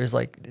same trip is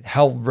like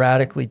how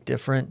radically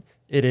different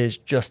it is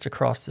just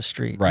across the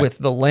street with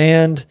the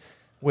land,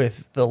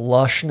 with the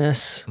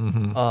lushness.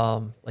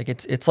 Like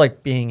it's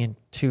like being in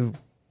two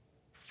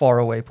far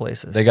away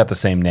places. They got the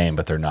same name,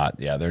 but they're not.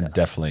 Yeah, they're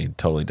definitely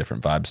totally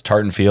different vibes.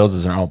 Tartan Fields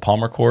is an Arnold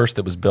Palmer course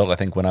that was built, I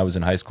think, when I was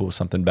in high school,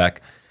 something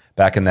back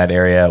in that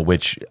area,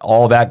 which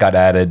all that got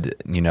added,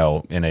 in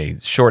a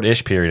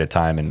short-ish period of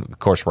time. And of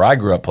course, where I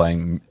grew up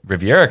playing,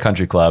 Riviera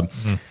Country Club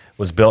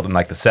was built in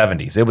like the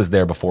 70s. It was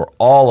there before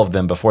all of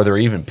them, before there were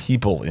even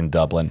people in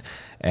Dublin.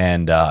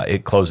 And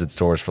it closed its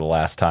doors for the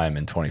last time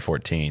in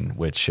 2014,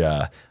 which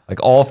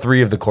like all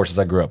three of the courses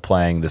I grew up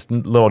playing, this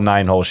little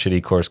 9-hole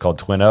shitty course called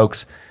Twin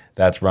Oaks,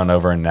 that's run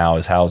over and now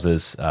is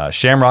houses.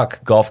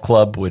 Shamrock Golf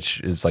Club,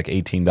 which is like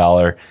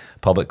 $18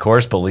 public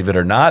course, believe it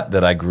or not,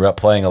 that I grew up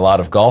playing a lot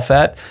of golf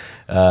at.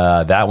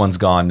 That one's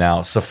gone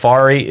now.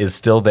 Safari is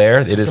still there.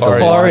 It is Safari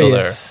still there.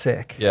 is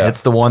sick. Yeah.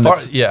 It's the one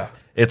that's yeah.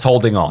 It's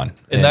holding on.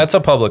 And that's a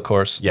public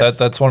course. Yes.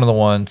 That's one of the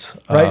ones.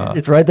 Right,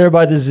 it's right there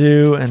by the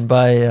zoo and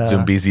by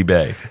Zumbizi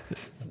Bay.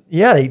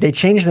 Yeah, they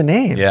changed the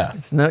name. Yeah.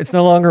 It's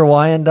no longer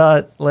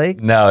Wyandotte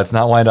Lake. No, it's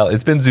not Wyandotte.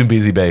 It's been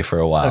Zumbizi Bay for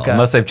a while, Okay.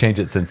 unless they've changed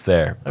it since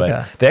there. But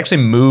Okay. they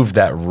actually moved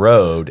that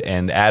road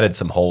and added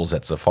some holes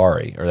at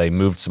Safari, or they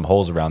moved some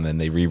holes around and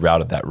they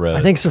rerouted that road.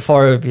 I think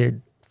Safari would be a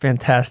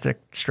fantastic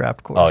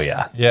strapped course. Oh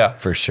yeah, Yeah.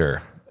 for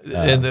sure.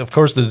 And of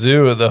course, the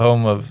zoo, the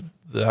home of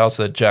the house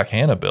that Jack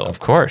Hanna built. Of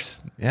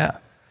course, yeah.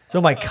 So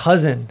my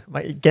cousin,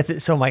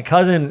 my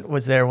cousin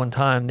was there one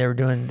time. They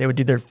would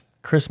do their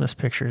Christmas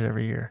pictures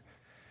every year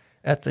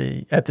at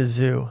the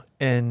zoo,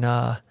 and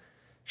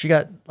she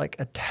got like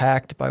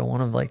attacked by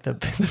one of like the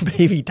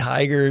baby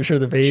tigers or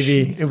the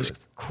baby. Jesus. It was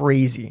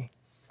crazy.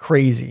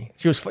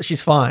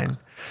 She's fine.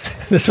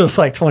 This was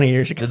like 20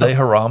 years ago. Did they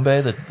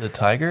Harambe the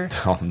tiger?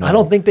 Oh, no. I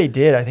don't think they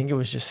did. I think it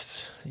was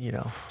just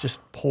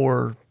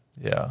poor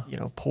Yeah.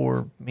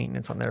 poor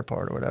maintenance on their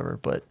part or whatever.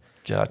 But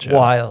Gotcha.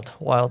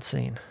 wild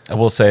scene. I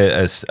will say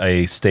as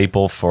a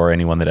staple for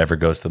anyone that ever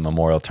goes to the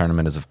Memorial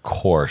Tournament is of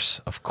course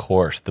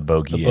the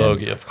Bogey. The Inn.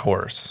 bogey, of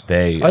course.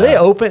 Are they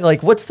open?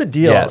 Like, what's the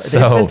deal? Yeah,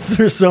 They've been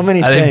through so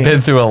many things. They've been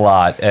through a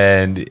lot,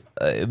 and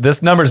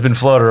this number's been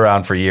floated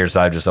around for years.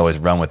 So I've just always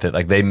run with it.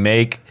 Like they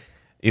make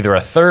either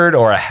a third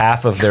or a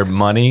half of their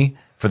money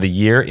for the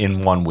year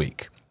in 1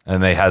 week.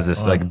 And they has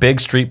this like big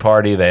street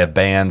party. They have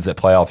bands that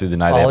play all through the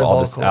night. They have all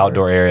Volleyball this courts.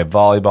 outdoor area,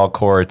 volleyball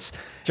courts.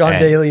 John And-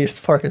 Daly used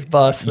to park his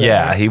bus there.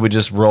 Yeah, he would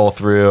just roll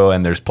through,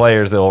 and there's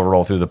players that will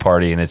roll through the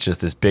party, and it's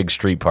just this big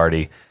street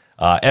party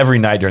every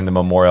night during the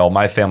Memorial.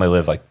 My family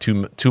lived like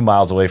two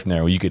miles away from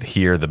there, where you could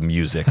hear the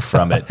music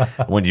from it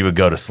when you would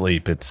go to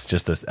sleep. It's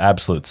just this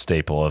absolute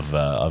staple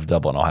of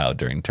Dublin, Ohio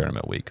during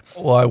tournament week.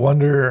 Well, I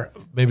wonder,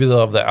 maybe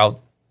they'll have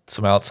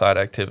some outside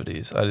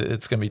activities.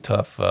 It's going to be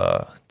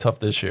tough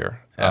this year.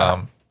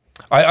 Yeah.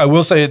 I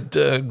will say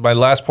my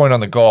last point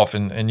on the golf,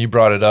 and you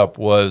brought it up,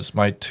 was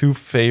my two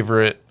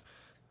favorite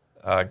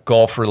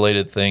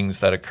golf-related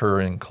things that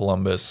occur in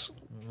Columbus.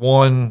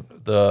 One,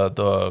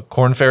 the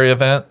Corn Ferry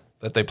event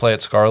that they play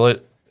at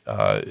Scarlet.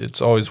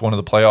 It's always one of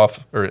the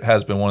playoff, or it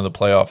has been one of the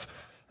playoff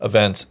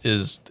events.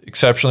 Is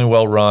exceptionally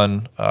well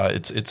run.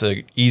 It's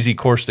a easy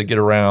course to get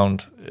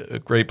around. A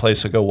great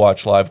place to go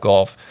watch live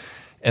golf.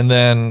 And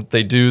then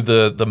they do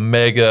the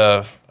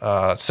mega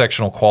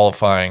sectional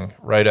qualifying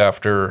right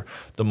after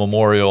the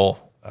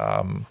Memorial.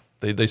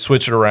 They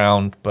switch it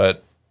around,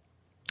 but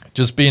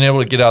just being able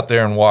to get out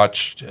there and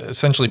watch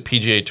essentially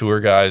PGA Tour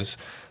guys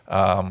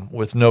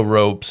with no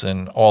ropes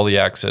and all the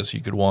access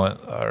you could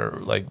want,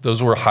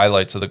 those were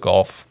highlights of the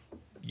golf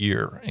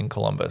year in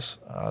Columbus.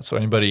 So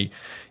anybody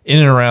in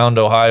and around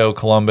Ohio,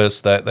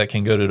 Columbus that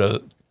can go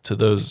to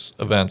those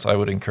events, I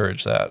would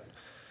encourage that.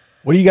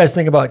 What do you guys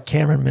think about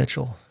Cameron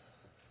Mitchell,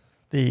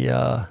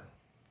 the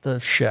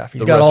chef?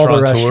 He's The got all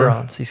the restaurateur?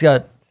 restaurants. He's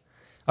got.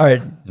 All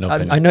right, No I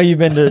opinion. know you've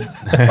been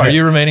to Are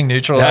you remaining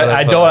neutral?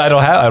 I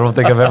don't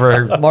think I've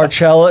ever.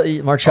 Marcello's.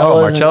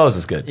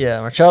 Is good. Yeah,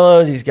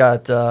 Marcello's. He's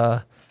got.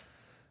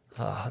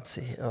 Let's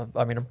see.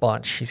 I mean, a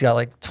bunch. He's got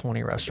like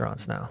 20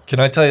 restaurants now. Can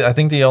I tell you? I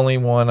think the only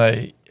one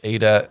I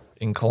ate at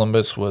in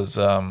Columbus was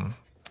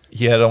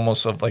he had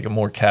almost like a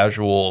more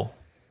casual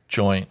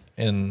joint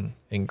in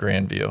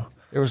Grandview.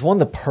 There was one,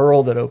 the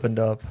Pearl, that opened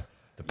up.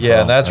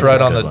 Yeah, and that's a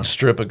right on good the one.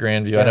 strip of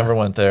Grandview. I Yeah. never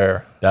went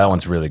there. That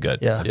one's really good.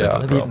 Yeah, Yeah.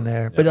 I've eaten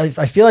there. But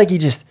I feel like he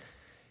just,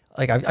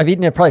 like, I've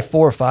eaten at probably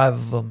 4 or 5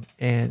 of them.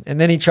 And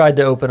then he tried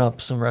to open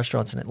up some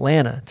restaurants in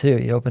Atlanta, too.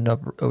 He opened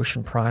up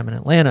Ocean Prime in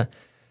Atlanta.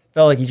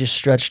 Felt like he just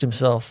stretched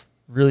himself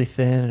really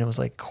thin, and it was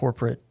like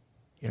corporate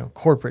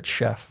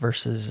chef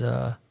versus,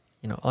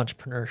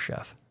 entrepreneur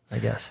chef, I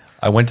guess.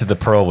 I went to the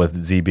Pearl with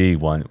ZB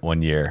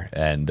one year,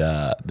 and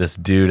this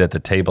dude at the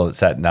table that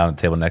sat down at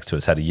the table next to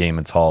us had a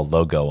Yeamans Hall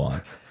logo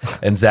on.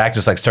 And Zach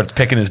just like starts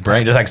picking his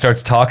brain, just like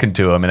starts talking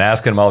to him and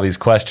asking him all these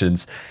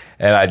questions.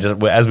 And I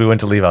just, as we went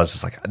to leave, I was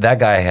just like, that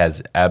guy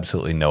has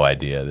absolutely no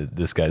idea that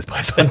this guy's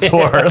place on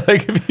tour.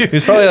 Like, if you,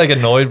 He's probably like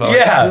annoyed by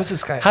yeah, who's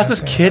this guy? how's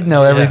this kid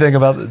know everything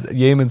about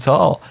Yeamans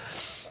Hall?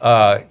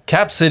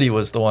 Cap City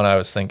was the one I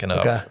was thinking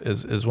of. Okay.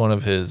 Is one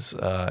of his,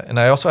 and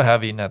I also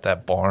have eaten at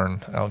that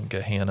barn out in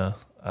Gahanna.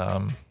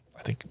 I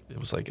think it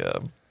was like a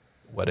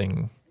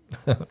wedding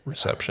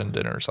reception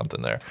dinner or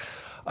something there.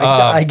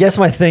 I guess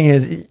my thing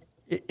is,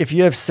 if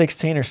you have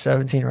 16 or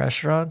 17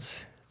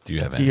 restaurants, Do you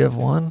have do any? you have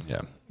one?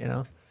 Yeah. You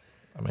know?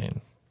 I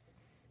mean,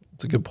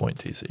 it's a good point,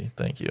 TC.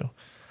 Thank you.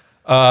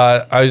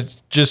 I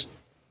just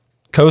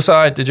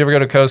COSI. Did you ever go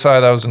to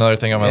COSI? That was another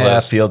thing on my Yeah,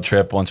 list. field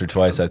trip once or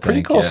twice, I think.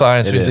 Pretty cool Yeah,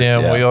 science it is,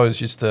 museum. yeah. We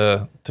always used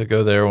to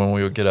go there when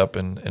we would get up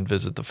and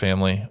visit the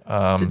family.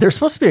 There's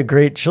supposed to be a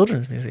great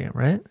children's museum,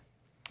 right?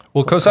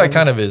 Well, COSI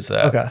kind of is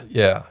that. Okay.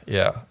 Yeah.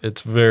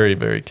 It's very,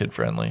 very kid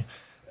friendly.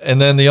 And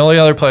then the only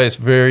other place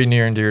very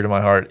near and dear to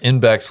my heart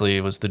in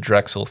Bexley was the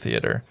Drexel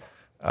Theater.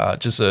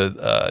 Just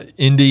a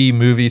indie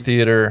movie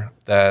theater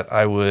that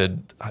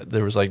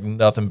there was like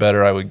nothing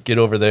better. I would get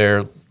over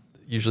there,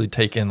 usually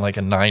take in like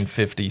a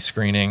 9:50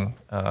 screening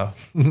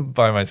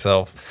by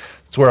myself.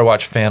 It's where I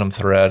watched Phantom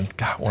Thread.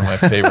 God, one of my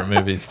favorite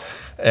movies.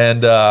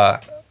 And I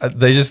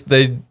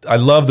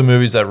love the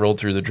movies that rolled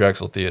through the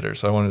Drexel Theater.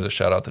 So I wanted to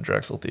shout out the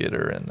Drexel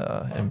Theater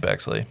in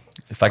Bexley.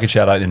 If I could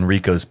shout out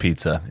Enrico's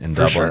Pizza in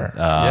For Dublin, sure.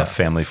 Yeah.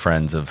 family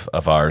friends of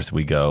ours,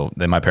 we go.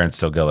 My parents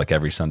still go like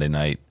every Sunday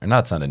night, or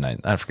not Sunday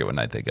night. I forget what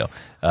night they go.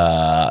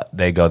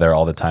 They go there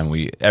all the time.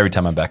 Every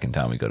time I'm back in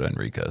town, we go to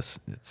Enrico's.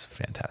 It's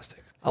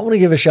fantastic. I want to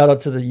give a shout out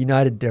to the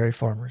United Dairy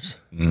Farmers.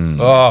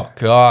 Oh,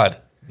 God.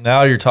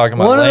 Now you're talking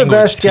about One of the language,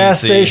 best gas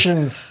TC.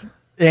 stations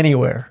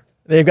anywhere.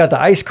 They've got the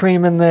ice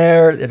cream in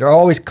there. They're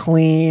always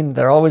clean.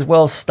 They're always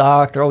well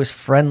stocked. They're always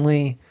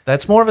friendly.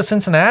 That's more of a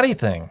Cincinnati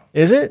thing.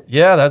 Is it?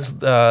 Yeah, that's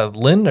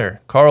Lindner,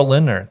 Carl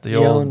Lindner. He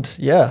owned,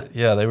 yeah.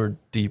 Yeah, they were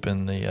deep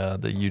in the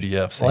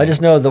UDF scene. Well, I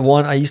just know the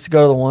one. I used to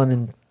go to the one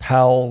in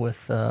Powell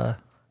with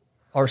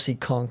R.C.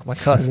 Kunk, my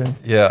cousin.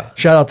 Yeah.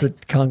 Shout out to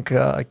Kunk,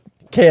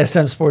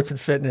 KSM Sports and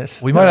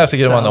Fitness. We might have to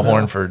get him on the Sound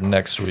horn out. for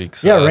next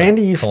week's. Yeah,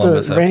 Randy used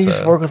Columbus to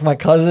episode. work with my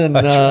cousin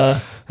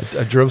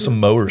I drove some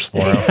mowers for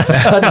him.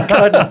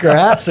 cutting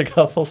grass a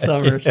couple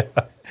summers.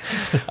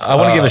 I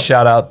want to give a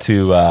shout out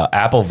to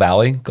Apple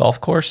Valley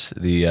Golf Course.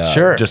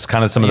 Sure. Just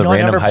kind of some of You the know, I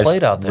random never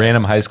played out there.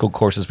 random high school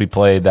courses we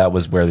played. That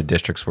was where the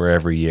districts were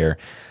every year.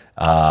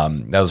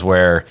 That was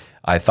where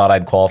I thought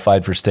I'd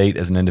qualified for state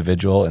as an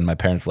individual, and my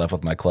parents left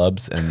with my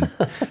clubs. And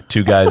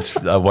two guys,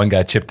 one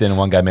guy chipped in, and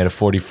one guy made a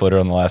 40-footer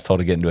on the last hole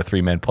to get into a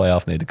 3-man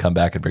playoff. And they had to come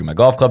back and bring my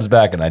golf clubs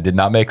back, and I did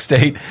not make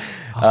state,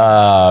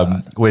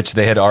 which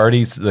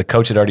the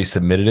coach had already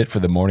submitted it for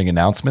the morning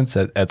announcements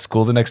at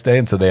school the next day,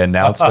 and so they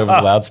announced over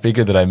the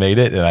loudspeaker that I made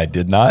it, and I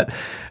did not.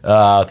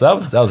 So that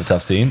was a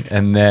tough scene.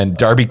 And then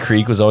Darby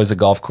Creek was always a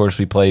golf course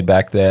we played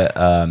back there,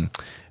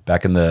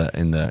 back in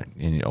the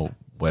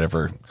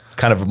whatever.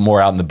 Kind of more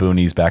out in the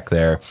boonies back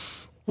there.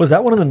 Was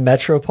that one of the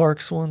Metro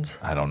Parks ones?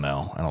 I don't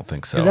know. I don't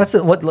think so. Because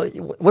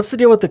what's the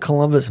deal with the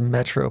Columbus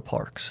Metro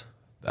Parks?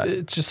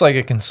 It's just like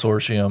a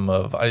consortium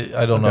of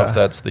I don't know if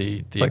that's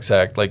the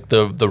exact like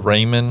the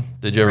Raymond.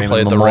 Did you ever Raymond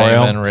play at the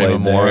Memorial? Raymond Played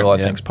Memorial? there, I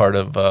yeah. think is part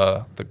of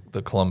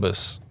the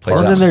Columbus. Played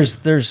And that. then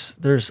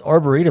there's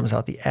arboretums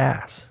out the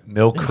ass.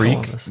 Mill in Creek.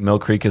 Columbus. Mill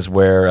Creek is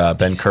where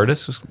Ben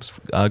Curtis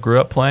grew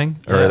up playing.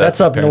 Yeah, that's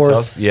his up parents' north-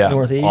 house. Yeah,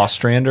 northeast.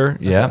 Ostrander.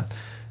 Yeah.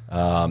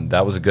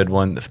 That was a good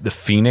one. The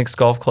Phoenix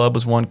Golf Club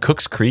was one.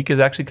 Cooks Creek is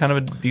actually kind of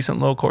a decent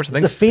little course. I Is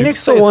think the Phoenix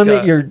say the it's one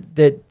got-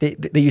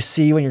 that you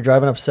see when you're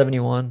driving up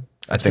 71?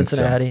 I think so.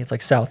 Cincinnati. It's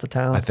like south of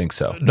town. I think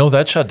so. No,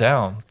 that shut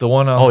down. The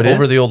one it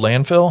over is? the old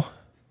landfill.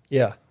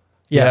 Yeah.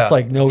 Yeah, it's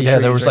like no Yeah,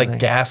 there trees was or like anything.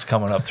 gas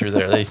coming up through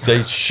there. They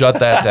shut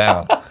that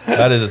down.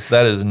 That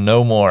is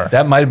no more.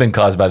 That might have been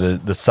caused by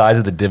the size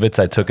of the divots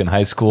I took in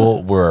high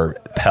school were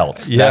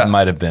pelts. Yeah. That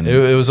might have been.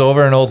 It was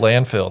over an old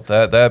landfill.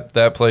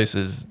 That place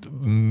is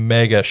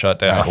mega shut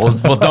down.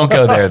 Well, don't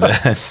go there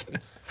then.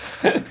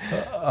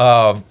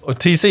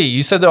 TC,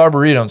 you said the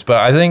Arboretums, but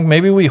I think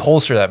maybe we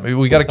holster that. Maybe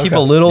we got to keep a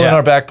little in Yeah.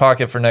 our back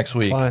pocket for next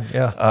week. Fine,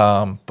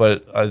 yeah.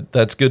 But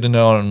that's good to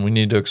know, and we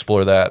need to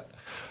explore that.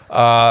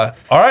 All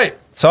right,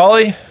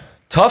 Solly.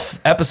 Tough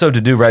episode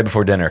to do right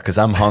before dinner because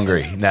I'm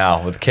hungry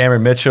now with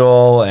Cameron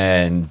Mitchell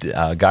and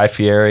Guy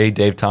Fieri,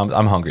 Dave Thomas.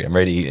 I'm hungry. I'm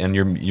ready to eat. And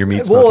your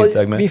meat smoking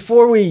segment.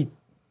 Before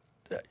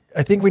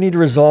I think we need to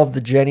resolve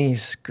the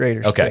Jenny's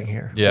Graders Okay. thing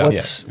here. Yeah.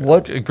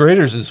 What?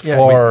 Graders is Yeah,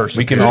 far.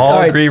 we can superior. all All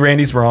right, agree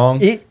Randy's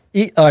wrong.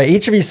 All right,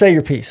 each of you say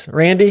your piece.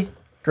 Randy,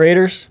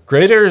 Graders.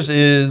 Graders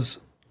is,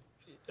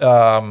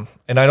 and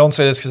I don't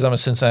say this because I'm a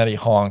Cincinnati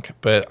honk,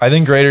 but I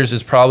think Graders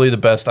is probably the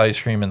best ice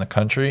cream in the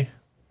country.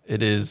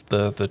 It is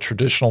the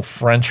traditional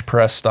French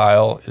press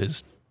style. It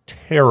is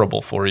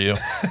terrible for you,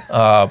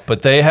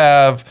 but they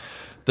have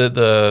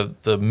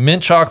the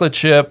mint chocolate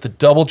chip, the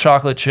double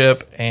chocolate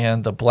chip,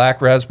 and the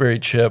black raspberry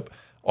chip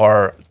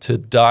are to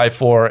die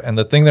for. And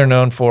the thing they're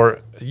known for,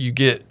 you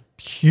get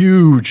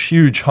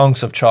huge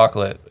hunks of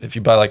chocolate if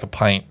you buy like a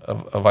pint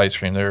of ice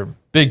cream. There are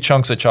big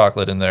chunks of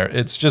chocolate in there.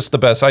 It's just the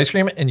best ice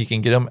cream, and you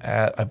can get them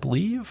at, I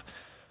believe,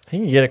 I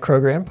think you get it at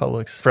Kroger and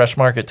Publix. Fresh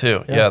Market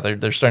too. Yeah,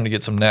 they're starting to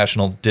get some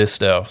national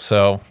disto.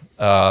 So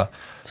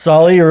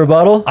Solly, your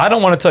rebuttal? I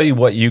don't want to tell you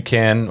what you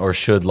can or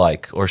should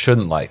like or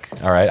shouldn't like.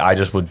 All right, I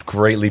just would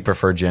greatly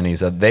prefer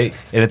Jenny's. And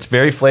it's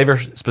very flavor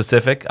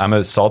specific. I'm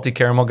a salty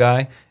caramel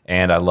guy,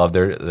 and I love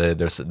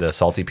the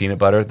salty peanut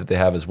butter that they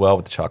have as well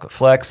with the chocolate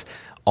flecks.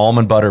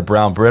 Almond butter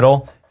brown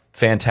brittle,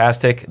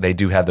 fantastic. They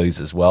do have those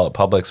as well at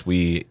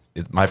Publix.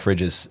 My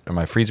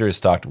freezer is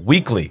stocked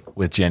weekly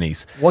with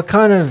Jenny's. What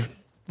kind of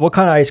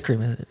ice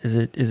cream is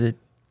it? Is it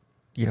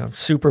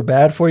super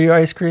bad for you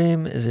ice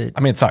cream? Is it?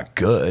 I mean, it's not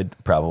good,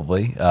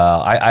 probably.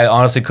 I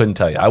honestly couldn't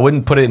tell you. I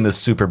wouldn't put it in the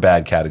super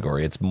bad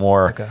category. It's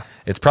more. Okay.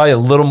 It's probably a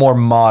little more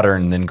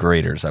modern than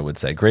Graders, I would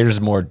say. Graders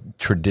is more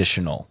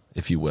traditional,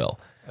 if you will.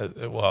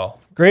 well,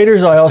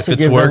 Graders, I also if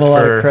it's give them worked a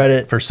lot of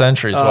credit. for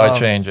centuries. Why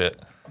change it?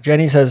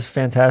 Jenny's has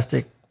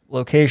fantastic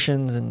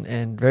locations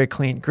and very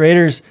clean.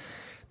 Graders,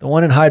 the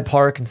one in Hyde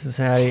Park in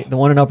Cincinnati, the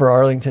one in Upper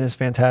Arlington is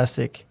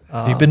fantastic.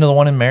 Have you been to the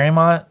one in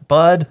Marymount,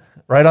 Bud?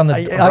 Right on the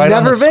I've right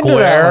on never the been to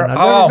square. that one.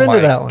 I've never been my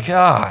to that one.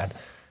 God!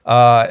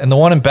 And the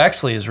one in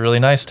Bexley is really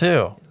nice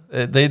too.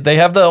 They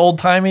have the old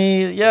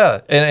timey,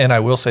 yeah. And I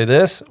will say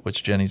this,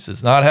 which Jenny's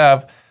does not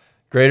have.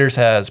 Graders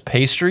has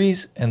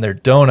pastries, and their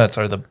donuts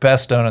are the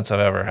best donuts I've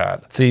ever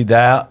had. See,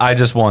 that I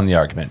just won the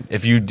argument.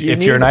 If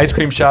you're an ice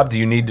cream shop, do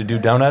you need to do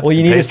donuts? Well, you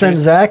and need to send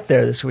pastries? Zach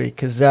there this week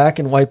because Zach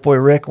and White Boy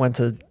Rick went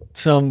to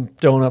some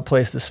donut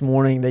place this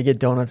morning. They get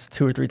donuts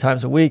 2 or 3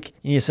 times a week.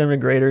 You need to send them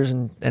to Graders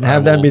and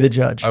have them be the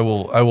judge. I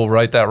will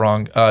right that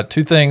wrong.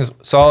 2 things,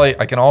 Solly.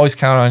 I can always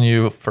count on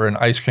you for an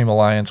ice cream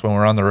alliance when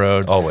we're on the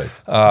road.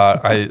 Always.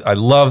 I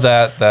love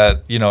that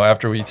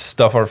after we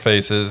stuff our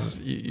faces,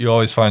 you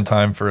always find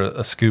time for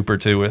a scoop or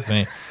two with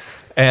me.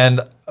 And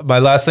my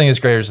last thing is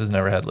Graders has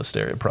never had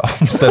listeria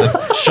problems that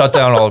have shut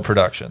down all the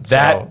production.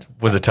 That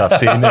was a tough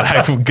scene. I'm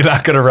not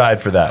going to ride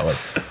for that one.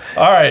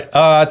 All right.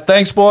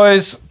 Thanks,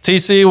 boys.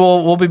 TC,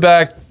 we'll be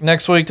back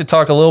next week to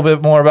talk a little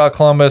bit more about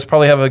Columbus.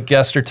 Probably have a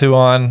guest or two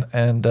on.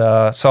 And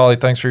Solly,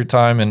 thanks for your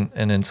time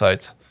and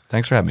insights.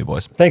 Thanks for having me,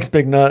 boys. Thanks,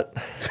 Big Nut.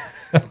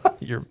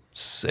 You're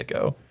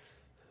sicko.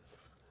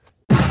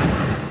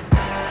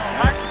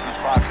 Nice is the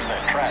spot for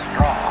that trap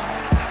draw.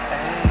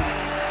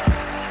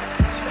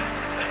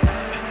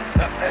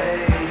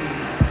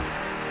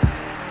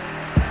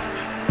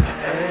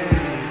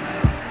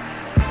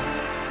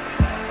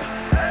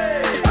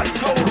 I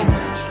told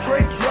him,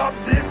 straight drop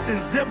this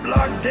and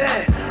ziplock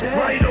that.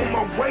 Right on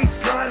my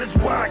waistline is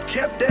why I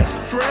kept that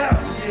strap.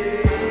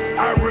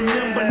 I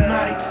remember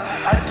nights,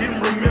 I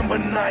didn't remember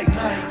nights.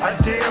 I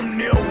damn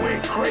near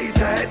went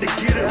crazy, I had to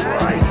get it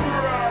right.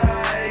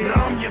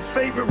 Now I'm your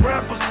favorite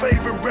rapper's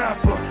favorite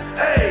rapper.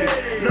 Hey,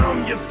 now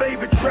I'm your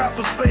favorite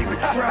trapper's favorite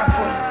trapper.